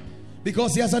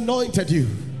because He has anointed you.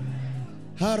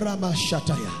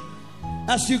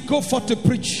 As you go forth to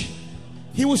preach,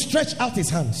 He will stretch out His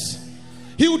hands.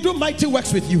 He will do mighty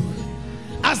works with you.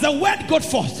 As the word goes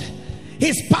forth,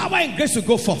 His power and grace will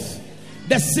go forth.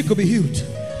 The sick will be healed.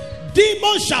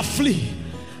 Demons shall flee.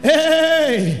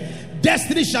 Hey,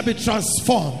 destiny shall be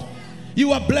transformed.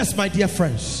 You are blessed, my dear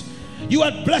friends. You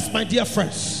are blessed, my dear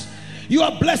friends. You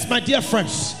are blessed, my dear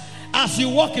friends. As you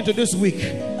walk into this week,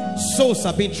 souls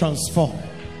are being transformed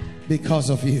because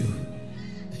of you.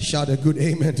 Shout a good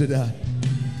amen to that.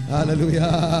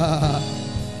 Hallelujah.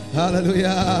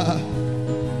 Hallelujah.